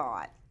ever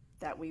thought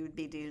that we would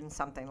be doing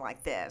something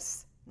like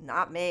this?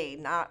 Not me,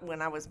 not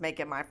when I was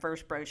making my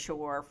first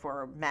brochure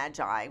for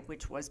Magi,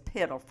 which was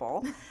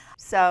pitiful.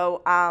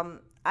 So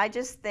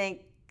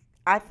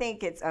I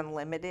think it's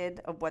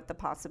unlimited of what the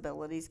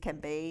possibilities can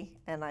be,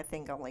 and I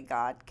think only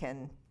God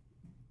can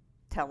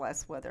tell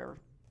us whether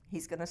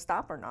he's going to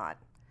stop or not.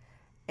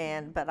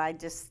 But I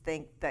just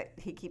think that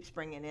he keeps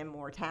bringing in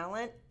more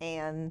talent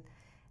and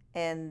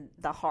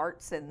the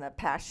hearts and the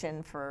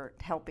passion for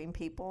helping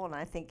people, and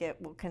I think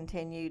it will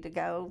continue to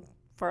go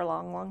for a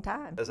long, long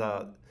time. As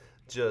I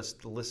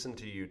just listen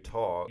to you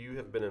talk. You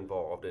have been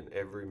involved in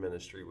every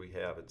ministry we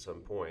have at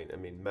some point. I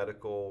mean,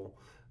 medical,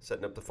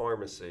 setting up the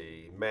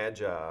pharmacy,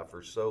 Magi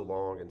for so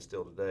long and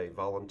still today,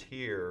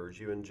 volunteers,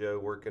 you and Joe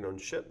working on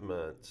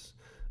shipments.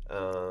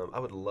 I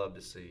would love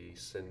to see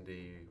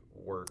Cindy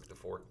work the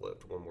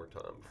forklift one more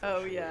time.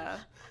 Oh, yeah.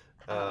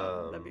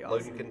 That'd be awesome.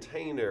 Loading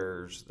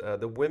containers,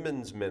 the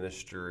women's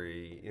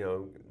ministry,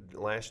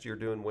 last year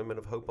doing Women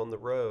of Hope on the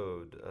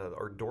Road,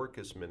 our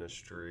Dorcas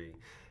ministry.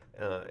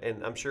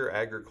 And I'm sure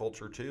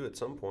agriculture too at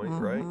some point,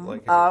 right?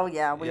 Like,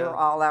 we were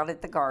all out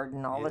at the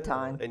garden all the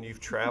time. And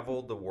you've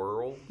traveled the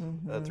world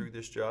through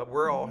this job.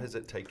 Where all has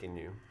it taken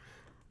you?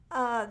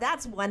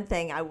 That's one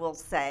thing I will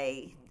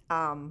say.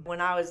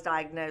 When I was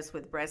diagnosed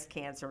with breast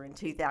cancer in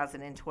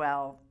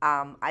 2012,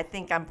 I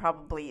think I'm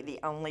probably the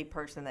only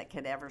person that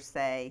could ever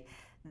say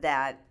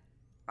that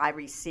I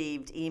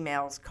received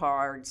emails,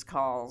 cards,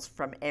 calls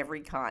from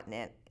every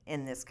continent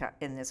in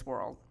this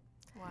world.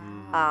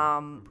 Wow.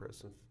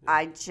 Impressive.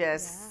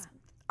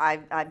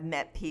 I've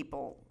met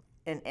people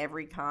in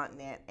every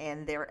continent,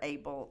 and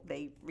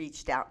they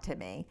reached out to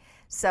me.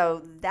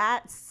 So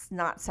that's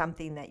not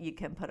something that you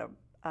can put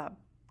a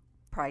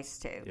price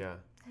to. Yeah.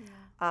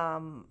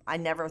 I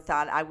never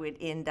thought I would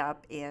end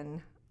up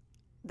in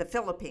the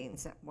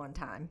Philippines at one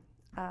time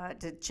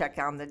to check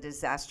on the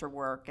disaster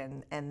work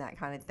and that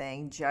kind of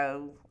thing.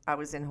 Joe, I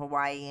was in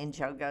Hawaii, and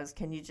Joe goes,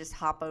 "Can you just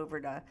hop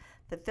over to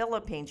the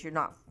Philippines?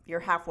 You're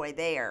halfway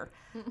there."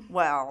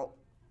 Well,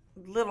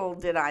 little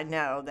did I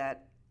know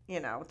that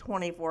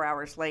 24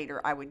 hours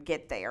later I would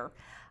get there.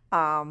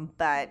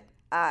 But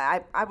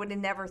I would have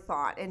never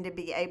thought, and to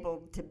be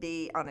able to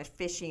be on a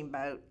fishing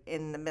boat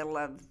in the middle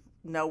of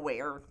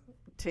nowhere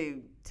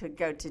to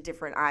go to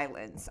different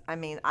islands. I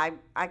mean,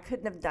 I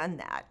couldn't have done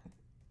that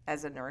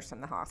as a nurse in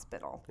the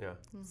hospital. Yeah.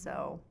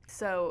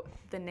 So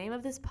the name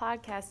of this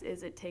podcast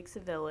is It Takes a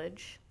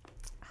Village.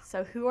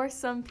 So who are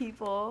some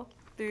people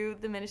through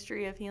the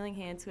ministry of Healing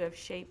Hands who have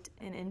shaped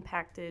and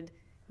impacted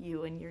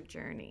you in your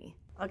journey?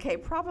 Okay,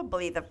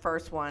 probably the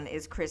first one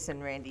is Chris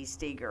and Randy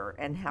Steger,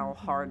 and how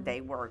hard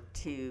they work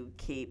to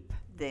keep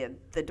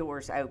the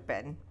doors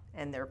open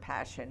and their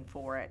passion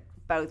for it,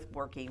 both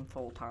working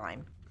full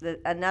time.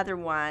 Another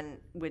one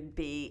would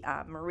be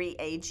Marie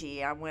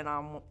Agee. I went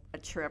on a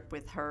trip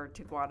with her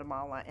to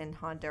Guatemala and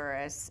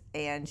Honduras,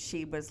 and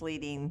she was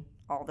leading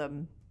all the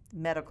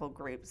medical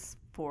groups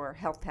for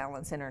Health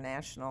Talents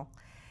International.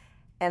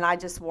 And I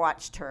just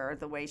watched her,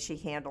 the way she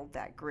handled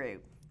that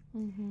group.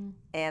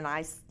 And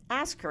I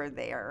asked her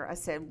there, I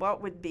said,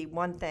 what would be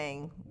one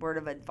word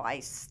of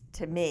advice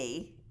to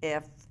me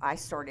if I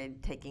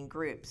started taking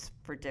groups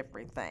for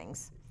different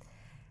things?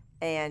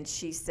 And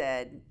she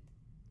said,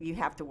 you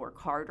have to work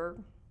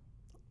harder,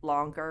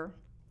 longer.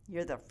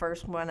 You're the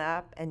first one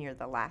up, and you're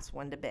the last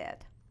one to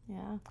bed.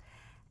 Yeah.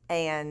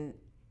 And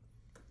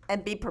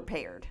be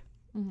prepared.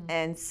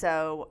 And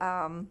so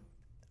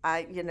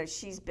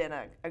she's been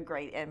a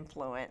great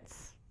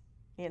influence.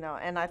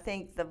 And I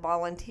think the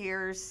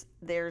volunteers,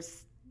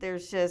 there's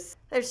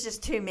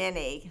just too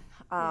many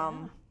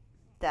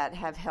that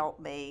have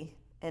helped me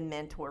and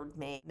mentored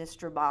me.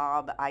 Mr.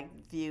 Bob, I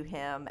view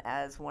him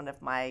as one of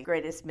my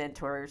greatest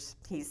mentors.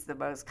 He's the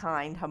most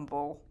kind,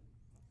 humble,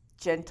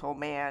 gentle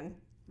man,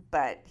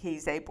 but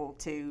he's able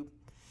to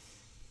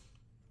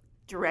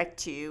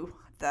direct you.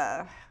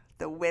 The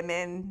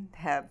women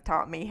have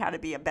taught me how to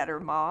be a better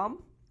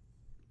mom,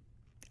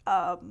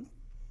 a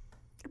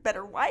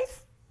better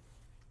wife,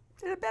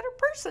 and a better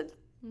person.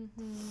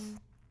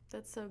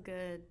 That's so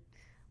good.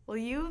 Well,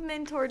 you've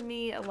mentored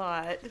me a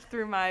lot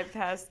through my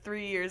past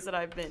 3 years that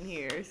I've been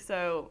here,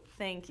 so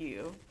thank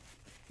you.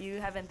 You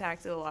have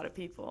impacted a lot of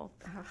people.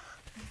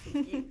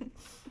 Thank you.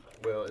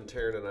 Well, and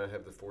Taryn and I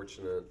have the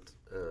fortunate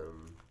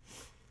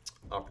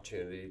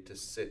opportunity to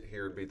sit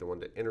here and be the one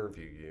to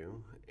interview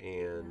you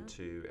and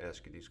to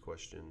ask you these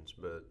questions,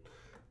 but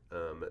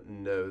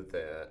know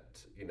that,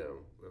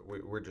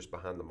 we're just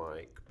behind the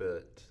mic,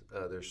 but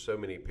there's so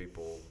many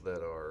people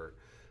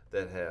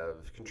that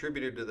have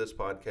contributed to this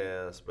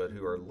podcast, but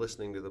who are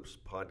listening to this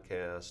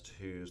podcast,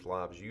 whose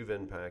lives you've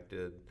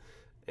impacted,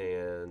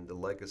 and the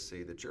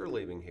legacy that you're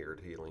leaving here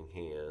at Healing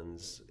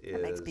Hands is...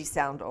 That makes me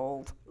sound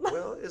old.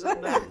 Well, is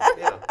unknown.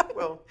 Yeah.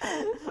 Well,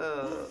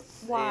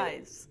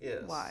 wise.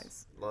 Yes.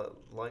 Wise.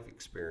 Life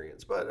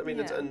experience. But, I mean,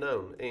 it's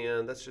unknown,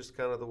 and that's just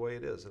kind of the way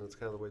it is, and it's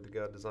kind of the way that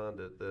God designed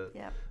it,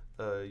 that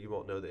you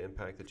won't know the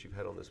impact that you've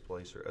had on this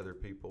place or other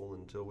people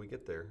until we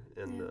get there.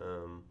 And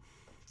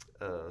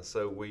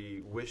so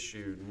we wish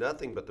you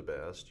nothing but the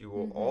best. You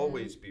will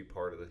always be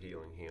part of the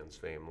Healing Hands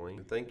family.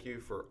 Thank you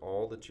for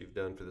all that you've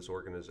done for this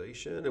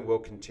organization and will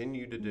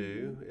continue to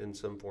do in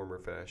some form or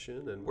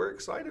fashion. And we're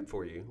excited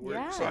for you.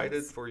 We're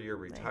excited for your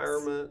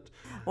retirement.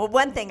 Thanks. Well,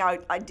 one thing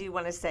I do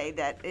want to say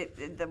that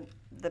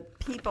the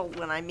people,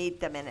 when I meet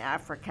them in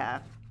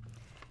Africa,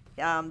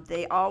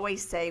 they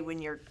always say when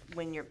you're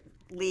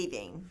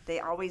leaving, they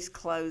always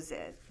close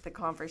the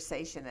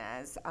conversation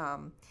as,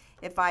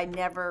 if I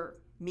never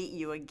meet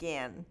you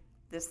again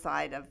this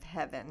side of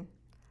heaven,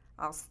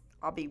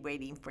 I'll be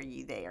waiting for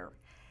you there.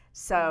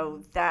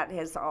 So that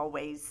has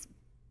always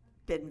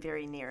been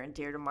very near and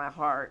dear to my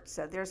heart.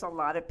 So there's a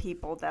lot of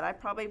people that I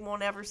probably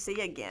won't ever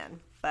see again,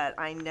 but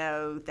I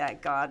know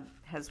that God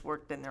has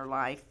worked in their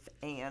life,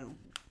 and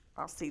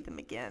I'll see them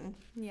again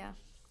Yeah.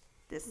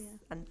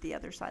 on the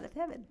other side of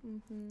heaven.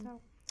 So,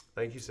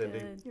 Thank you, Cindy.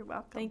 Good. you're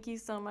welcome. Thank you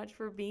so much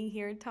for being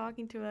here and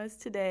talking to us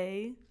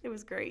today. It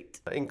was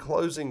great. In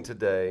closing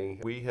today,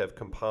 we have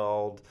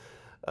compiled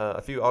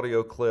a few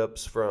audio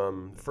clips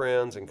from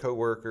friends and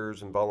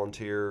coworkers and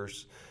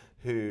volunteers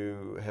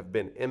who have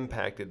been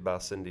impacted by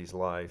Cindy's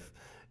life,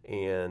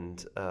 and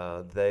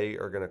they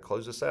are going to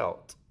close us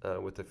out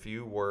with a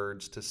few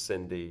words to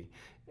Cindy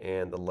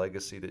and the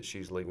legacy that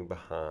she's leaving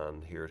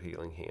behind here at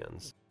Healing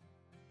Hands.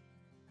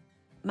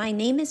 My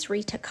name is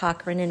Rita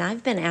Cochran, and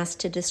I've been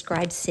asked to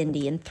describe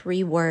Cindy in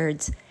 3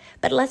 words.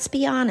 But let's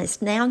be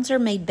honest, nouns are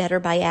made better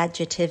by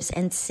adjectives,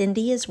 and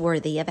Cindy is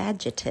worthy of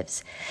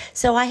adjectives.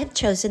 So I have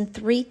chosen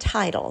 3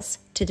 titles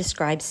to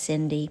describe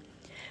Cindy.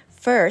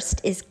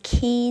 First is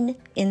keen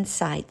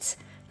insights.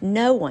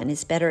 No one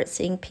is better at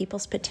seeing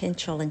people's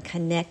potential and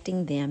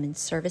connecting them in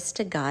service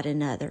to God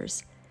and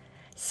others.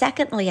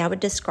 Secondly, I would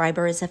describe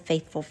her as a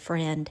faithful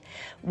friend.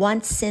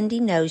 Once Cindy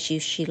knows you,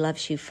 she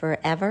loves you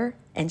forever,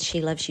 and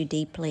she loves you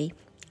deeply.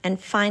 And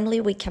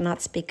finally, we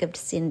cannot speak of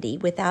Cindy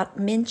without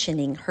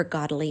mentioning her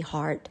godly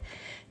heart.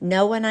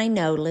 No one I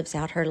know lives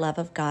out her love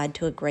of God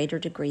to a greater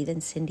degree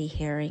than Cindy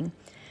Herring.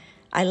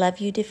 I love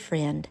you, dear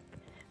friend.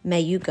 May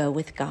you go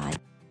with God.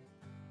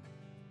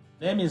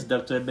 My name is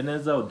Dr.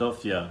 Ebenezer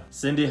Odofia.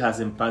 Cindy has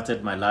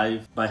impacted my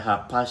life by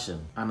her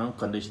passion and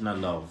unconditional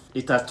love.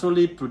 It has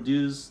truly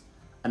produced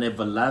an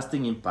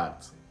everlasting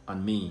impact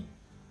on me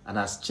and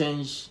has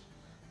changed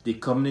the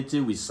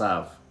community we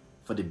serve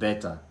for the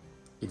better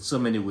in so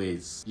many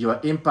ways. Your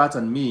impact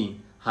on me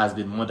has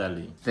been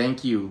motherly.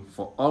 Thank you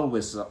for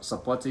always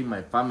supporting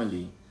my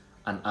family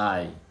and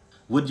I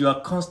with your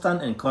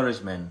constant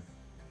encouragement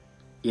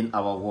in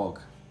our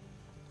work.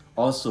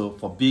 Also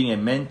for being a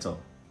mentor,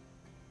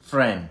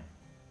 friend,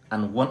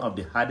 and one of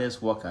the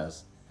hardest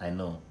workers I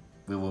know.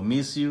 We will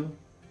miss you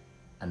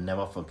and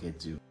never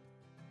forget you.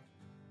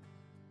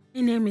 My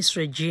name is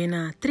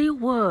Regina. 3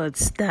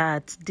 words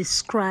that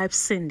describe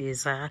Cindy.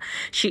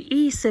 She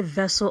is a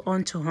vessel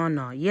unto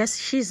honor. Yes,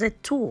 she's a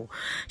tool.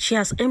 She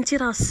has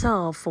emptied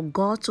herself for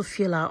God to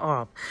fill her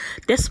up.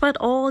 Despite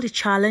all the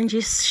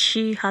challenges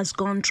she has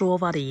gone through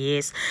over the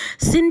years,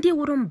 Cindy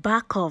wouldn't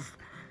back off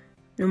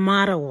no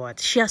matter what.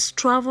 She has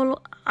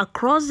traveled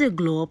across the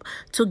globe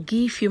to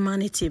give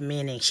humanity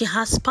meaning. She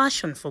has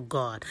passion for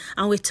God,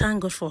 and we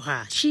thank God for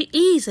her. She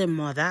is a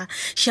mother.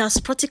 She has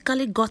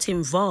practically got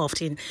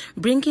involved in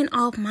bringing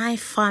up my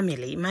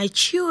family, my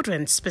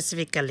children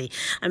specifically.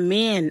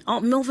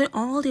 Moving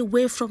all the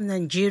way from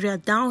Nigeria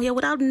down here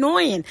without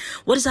knowing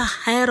what is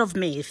ahead of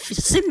me.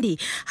 Cindy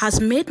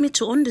has made me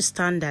to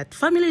understand that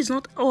family is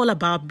not all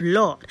about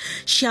blood.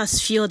 She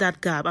has filled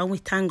that gap, and we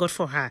thank God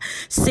for her.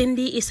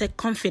 Cindy is a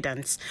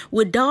confidence.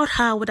 Without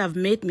her, I would have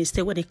made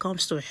mistakes when it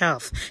comes to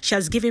health. She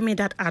has given me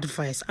that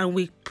advice, and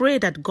we pray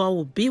that God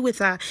will be with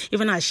her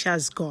even as she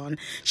has gone.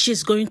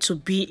 She's going to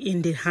be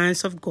in the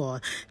hands of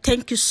God.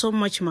 Thank you so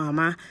much,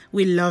 Mama.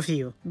 We love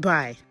you.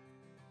 Bye.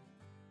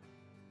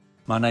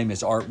 My name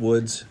is Art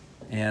Woods,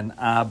 and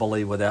I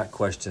believe without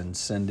question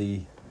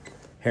Cindy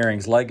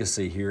Herring's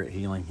legacy here at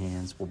Healing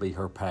Hands will be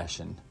her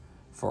passion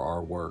for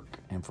our work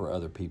and for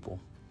other people.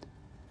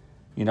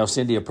 You know,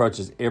 Cindy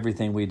approaches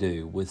everything we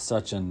do with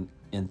such an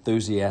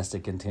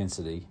enthusiastic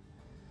intensity,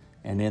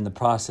 and in the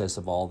process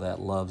of all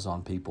that, loves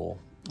on people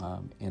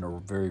in a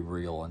very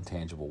real and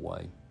tangible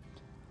way.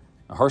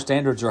 Her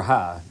standards are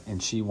high,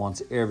 and she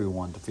wants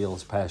everyone to feel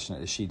as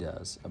passionate as she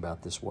does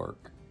about this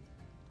work.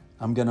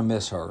 I'm going to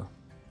miss her.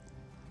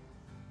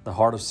 The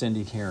heart of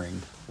Cindy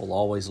Herring will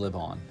always live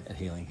on at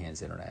Healing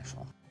Hands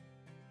International.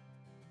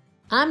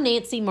 I'm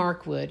Nancy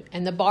Markwood,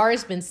 and the bar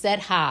has been set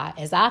high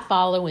as I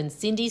follow in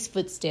Cindy's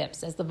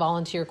footsteps as the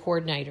volunteer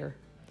coordinator.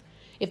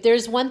 If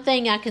there's one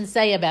thing I can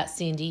say about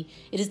Cindy,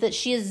 it is that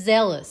she is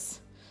zealous,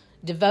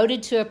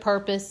 devoted to a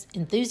purpose,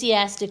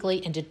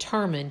 enthusiastically and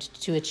determined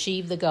to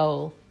achieve the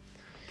goal.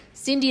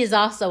 Cindy is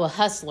also a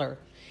hustler,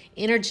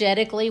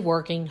 energetically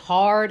working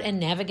hard and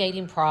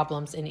navigating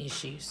problems and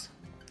issues.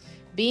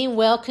 Being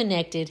well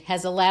connected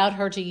has allowed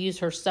her to use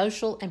her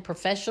social and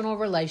professional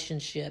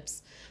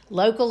relationships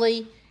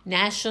locally,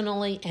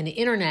 nationally, and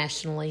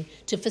internationally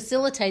to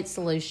facilitate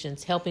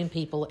solutions helping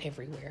people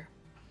everywhere.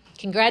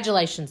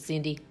 Congratulations,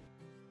 Cindy.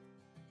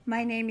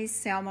 My name is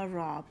Selma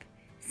Robb.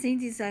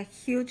 Cindy is a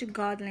huge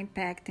godly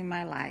impact in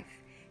my life.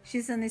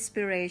 She's an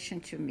inspiration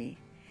to me.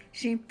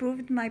 She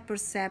improved my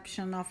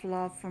perception of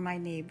love for my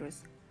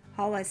neighbors,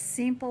 how a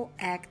simple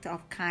act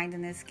of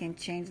kindness can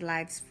change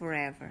lives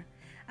forever.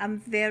 I'm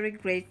very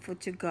grateful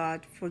to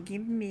God for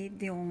giving me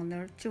the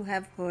honor to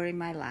have her in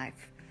my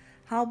life.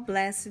 How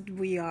blessed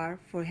we are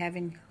for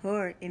having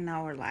her in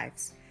our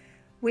lives.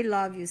 We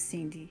love you,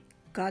 Cindy.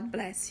 God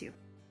bless you.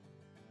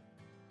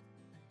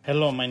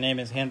 Hello, my name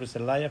is Henry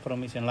Zelaya from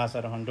Mission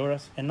Lázaro,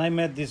 Honduras, and I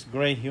met this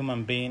great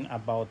human being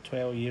about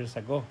 12 years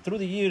ago. Through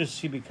the years,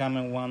 she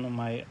became one of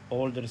my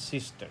older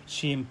sisters.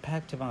 She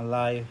impacted my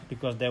life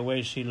because the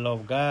way she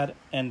loved God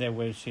and the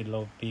way she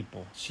loved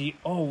people. She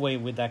always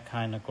with that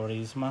kind of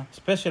charisma,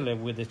 especially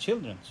with the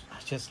children. I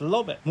just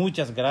love it.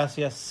 Muchas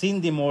gracias,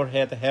 Cindy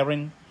Moorhead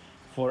Herring,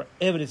 for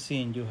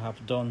everything you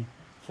have done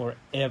for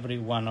every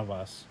one of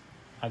us.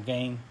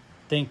 Again,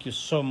 thank you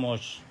so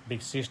much,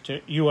 big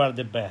sister. You are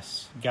the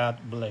best. God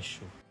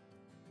bless you.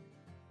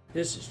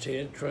 This is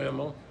Ted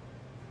Trammell.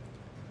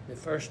 The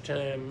first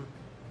time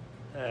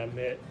I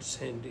met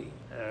Cindy,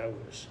 I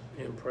was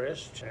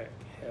impressed.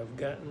 I have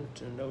gotten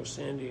to know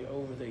Cindy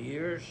over the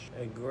years.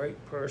 A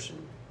great person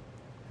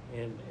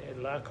and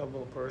a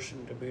likable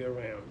person to be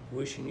around.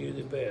 Wishing you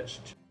the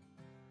best.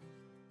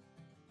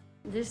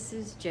 This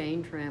is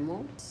Jane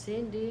Trammell.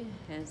 Cindy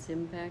has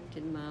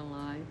impacted my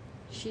life.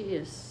 She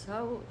is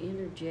so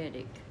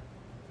energetic,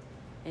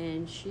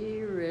 and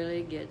she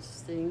really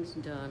gets things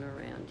done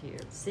around here.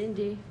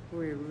 Cindy,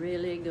 we're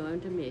really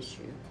going to miss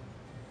you,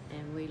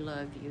 and we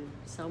love you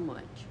so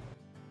much.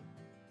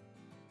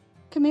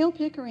 Camille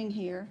Pickering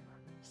here.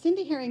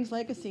 Cindy Herring's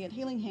legacy at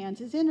Healing Hands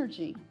is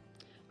energy.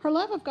 Her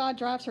love of God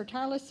drives her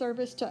tireless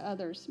service to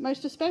others,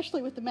 most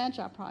especially with the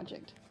Magi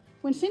Project.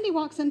 When Cindy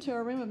walks into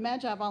a room of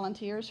Magi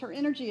volunteers, her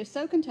energy is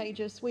so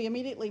contagious we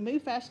immediately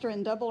move faster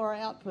and double our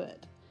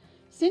output.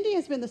 Cindy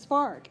has been the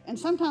spark and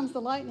sometimes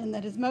the lightning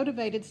that has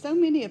motivated so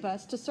many of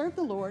us to serve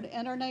the Lord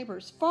and our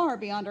neighbors far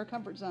beyond our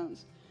comfort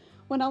zones.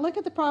 When I look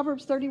at the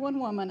Proverbs 31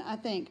 woman, I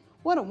think,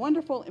 what a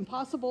wonderful,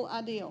 impossible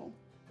ideal.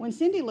 When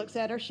Cindy looks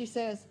at her, she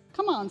says,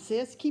 "Come on,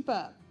 sis, keep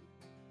up."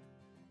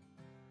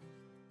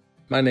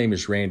 My name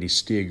is Randy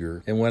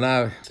Steger, and when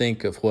I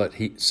think of what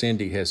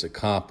Cindy has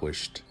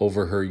accomplished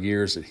over her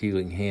years at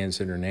Healing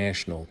Hands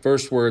International,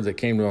 first word that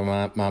came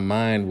to my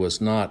mind was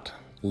not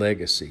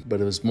legacy,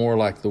 but it was more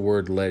like the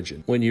word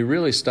legend. When you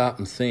really stop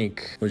and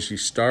think, when she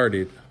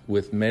started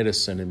with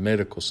medicine and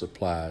medical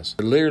supplies,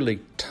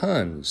 literally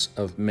tons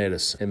of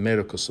medicine and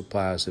medical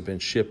supplies have been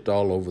shipped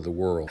all over the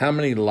world. How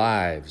many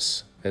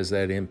lives has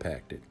that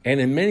impacted? And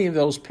in many of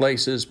those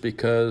places,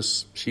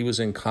 because she was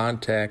in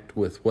contact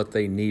with what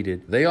they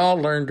needed, they all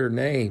learned her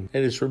name.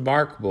 And it's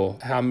remarkable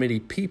how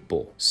many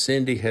people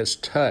Cindy has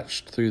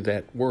touched through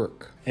that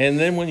work. And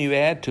then when you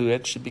add to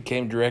it, she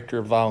became director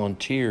of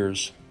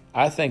volunteers.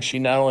 I think she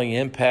not only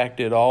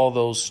impacted all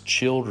those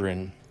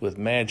children with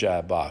Magi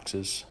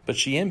boxes, but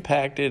she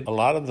impacted a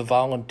lot of the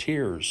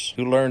volunteers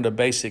who learned a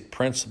basic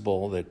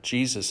principle that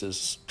Jesus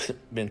has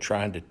been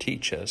trying to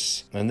teach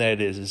us, and that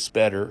is it's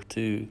better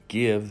to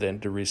give than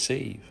to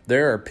receive.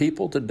 There are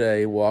people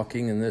today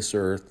walking in this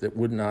earth that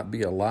would not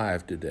be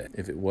alive today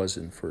if it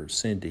wasn't for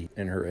Cindy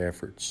and her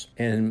efforts.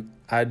 And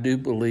I do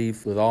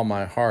believe with all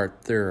my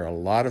heart there are a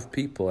lot of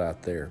people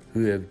out there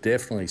who have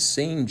definitely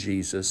seen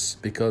Jesus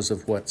because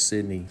of what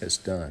Cindy has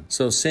done.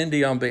 So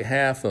Cindy, on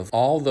behalf of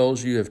all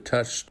those you have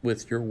touched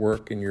with your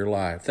work in your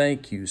life,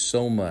 thank you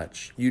so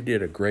much. You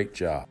did a great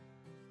job.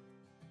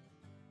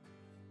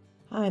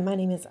 Hi, my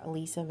name is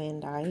Elisa Van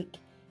Dyke,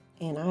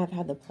 and I have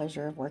had the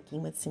pleasure of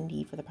working with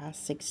Cindy for the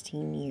past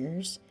 16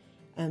 years.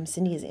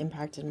 Cindy has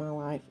impacted my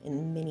life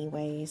in many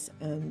ways,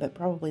 but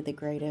probably the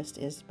greatest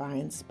is by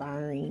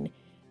inspiring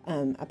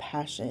a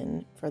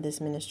passion for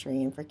this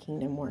ministry and for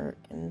kingdom work.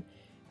 And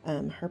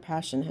her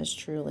passion has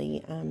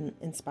truly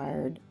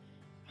inspired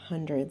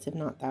hundreds, if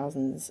not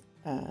thousands,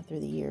 through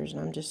the years. And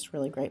I'm just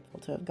really grateful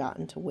to have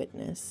gotten to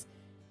witness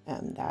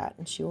that.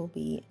 And she will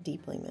be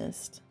deeply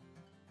missed.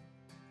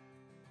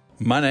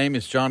 My name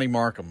is Johnny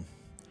Markham.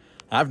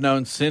 I've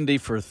known Cindy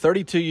for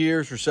 32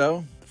 years or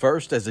so,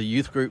 first as a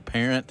youth group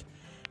parent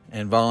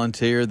and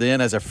volunteer,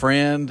 then as a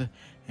friend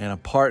and a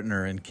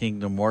partner in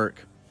kingdom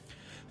work.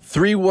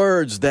 3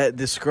 words that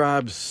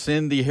describe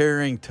Cindy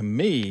Herring to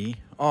me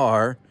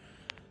are,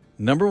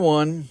 number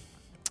 1,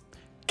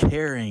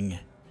 caring.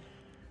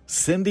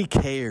 Cindy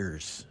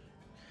cares.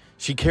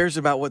 She cares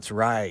about what's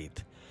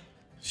right.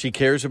 She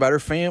cares about her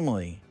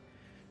family.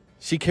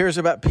 She cares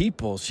about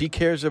people. She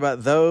cares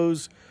about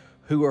those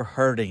who are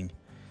hurting.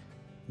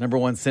 Number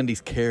 1,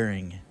 Cindy's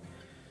caring.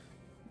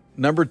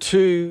 Number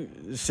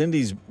 2,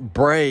 Cindy's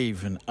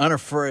brave and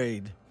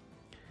unafraid.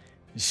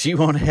 She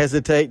won't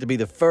hesitate to be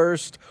the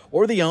first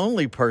or the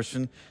only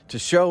person to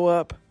show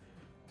up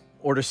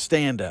or to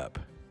stand up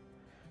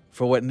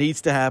for what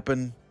needs to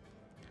happen,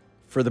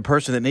 for the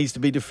person that needs to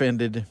be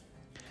defended.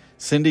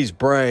 Cindy's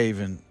brave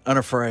and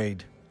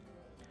unafraid.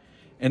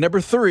 And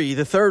number 3,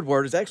 the third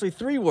word is actually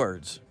 3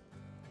 words.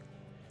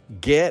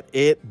 Get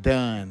it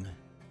done.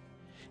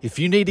 If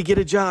you need to get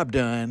a job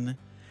done,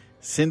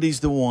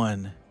 Cindy's the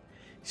one.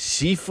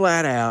 She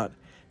flat out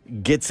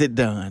gets it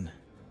done.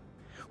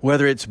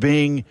 Whether it's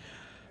being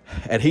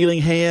at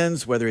Healing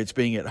Hands, whether it's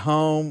being at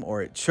home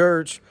or at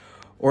church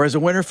or as a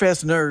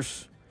Winterfest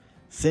nurse,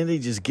 Cindy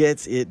just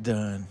gets it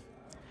done.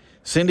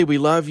 Cindy, we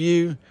love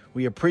you.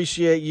 We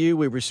appreciate you.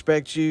 We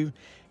respect you.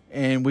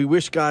 And we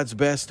wish God's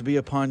best to be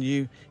upon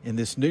you in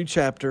this new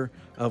chapter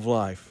of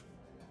life.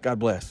 God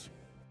bless.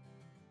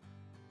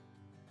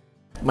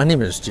 My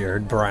name is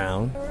Jared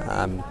Brown.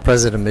 I'm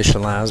president of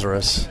Mission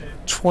Lazarus.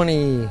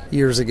 20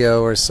 years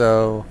ago or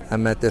so, I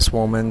met this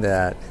woman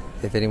that,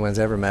 if anyone's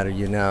ever met her,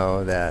 you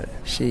know that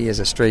she is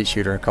a straight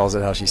shooter and calls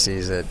it how she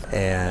sees it.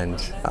 And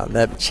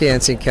that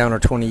chance encounter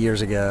 20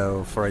 years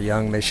ago for a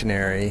young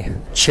missionary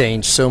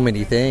changed so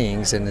many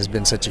things and has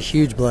been such a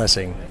huge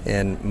blessing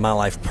in my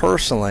life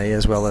personally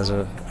as well as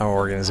our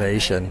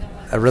organization.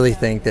 I really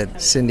think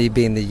that Cindy,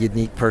 being the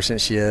unique person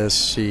she is,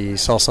 she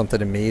saw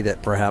something in me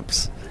that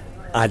perhaps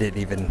I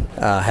didn't even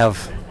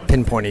have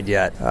pinpointed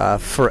yet.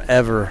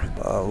 Forever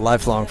a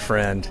lifelong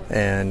friend,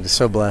 and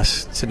so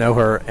blessed to know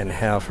her and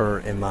have her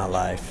in my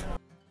life.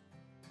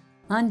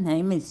 My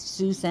name is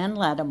Suzanne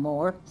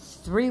Lattimore.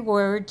 3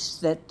 words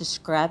that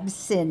describe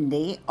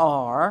Cindy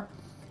are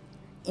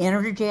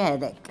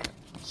energetic.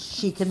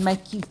 She can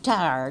make you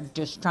tired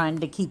just trying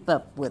to keep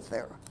up with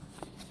her.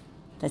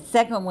 The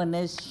second one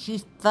is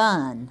she's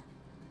fun.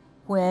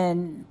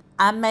 When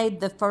I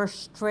made the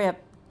first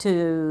trip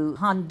to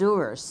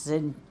Honduras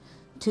in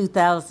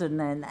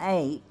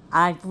 2008,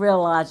 I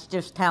realized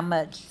just how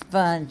much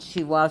fun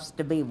she was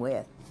to be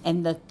with.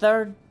 And the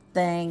third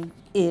thing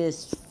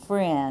is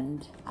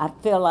friend. I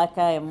feel like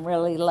I am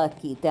really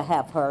lucky to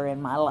have her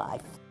in my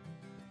life.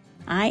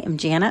 I am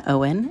Jana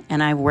Owen,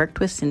 and I've worked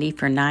with Cindy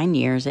for 9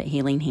 years at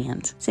Healing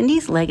Hands.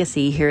 Cindy's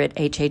legacy here at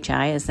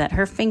HHI is that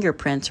her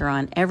fingerprints are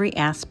on every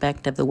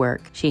aspect of the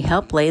work. She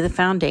helped lay the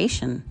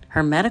foundation.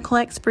 Her medical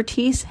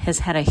expertise has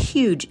had a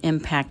huge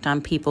impact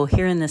on people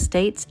here in the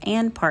States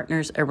and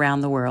partners around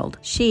the world.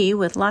 She,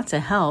 with lots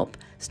of help,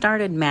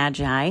 started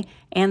Magi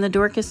and the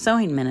Dorcas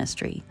Sewing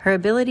Ministry. Her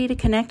ability to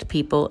connect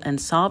people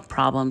and solve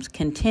problems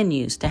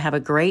continues to have a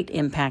great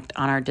impact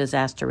on our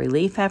disaster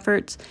relief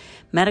efforts,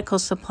 medical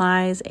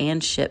supplies,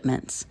 and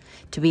shipments.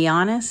 To be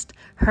honest,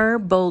 her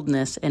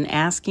boldness in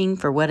asking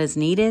for what is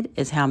needed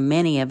is how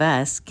many of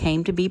us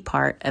came to be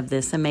part of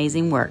this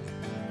amazing work.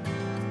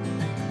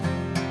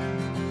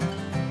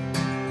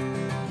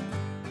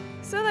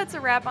 That's a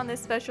wrap on this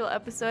special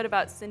episode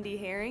about Cindy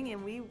Herring,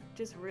 and we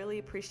just really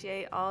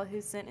appreciate all who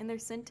sent in their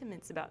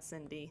sentiments about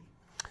Cindy.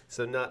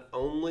 So not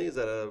only is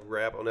that a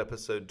wrap on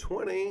episode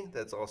 20,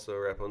 that's also a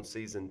wrap on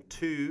season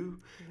 2,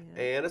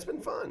 and it's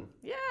been fun.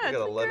 Yeah, we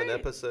got 11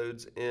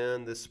 episodes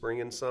in this spring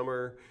and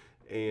summer,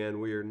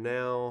 and we are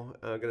now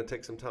going to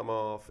take some time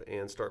off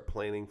and start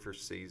planning for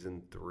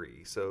season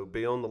 3. So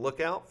be on the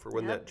lookout for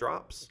when that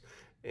drops.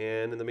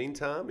 And in the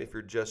meantime, if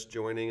you're just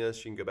joining us,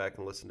 you can go back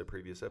and listen to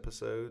previous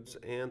episodes.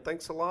 And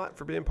thanks a lot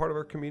for being part of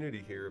our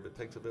community here of It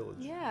Takes a Village.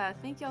 Yeah,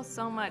 thank y'all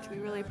so much. We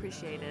really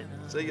appreciate it.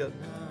 See ya.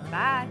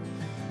 Bye.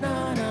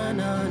 Na, na,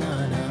 na, na.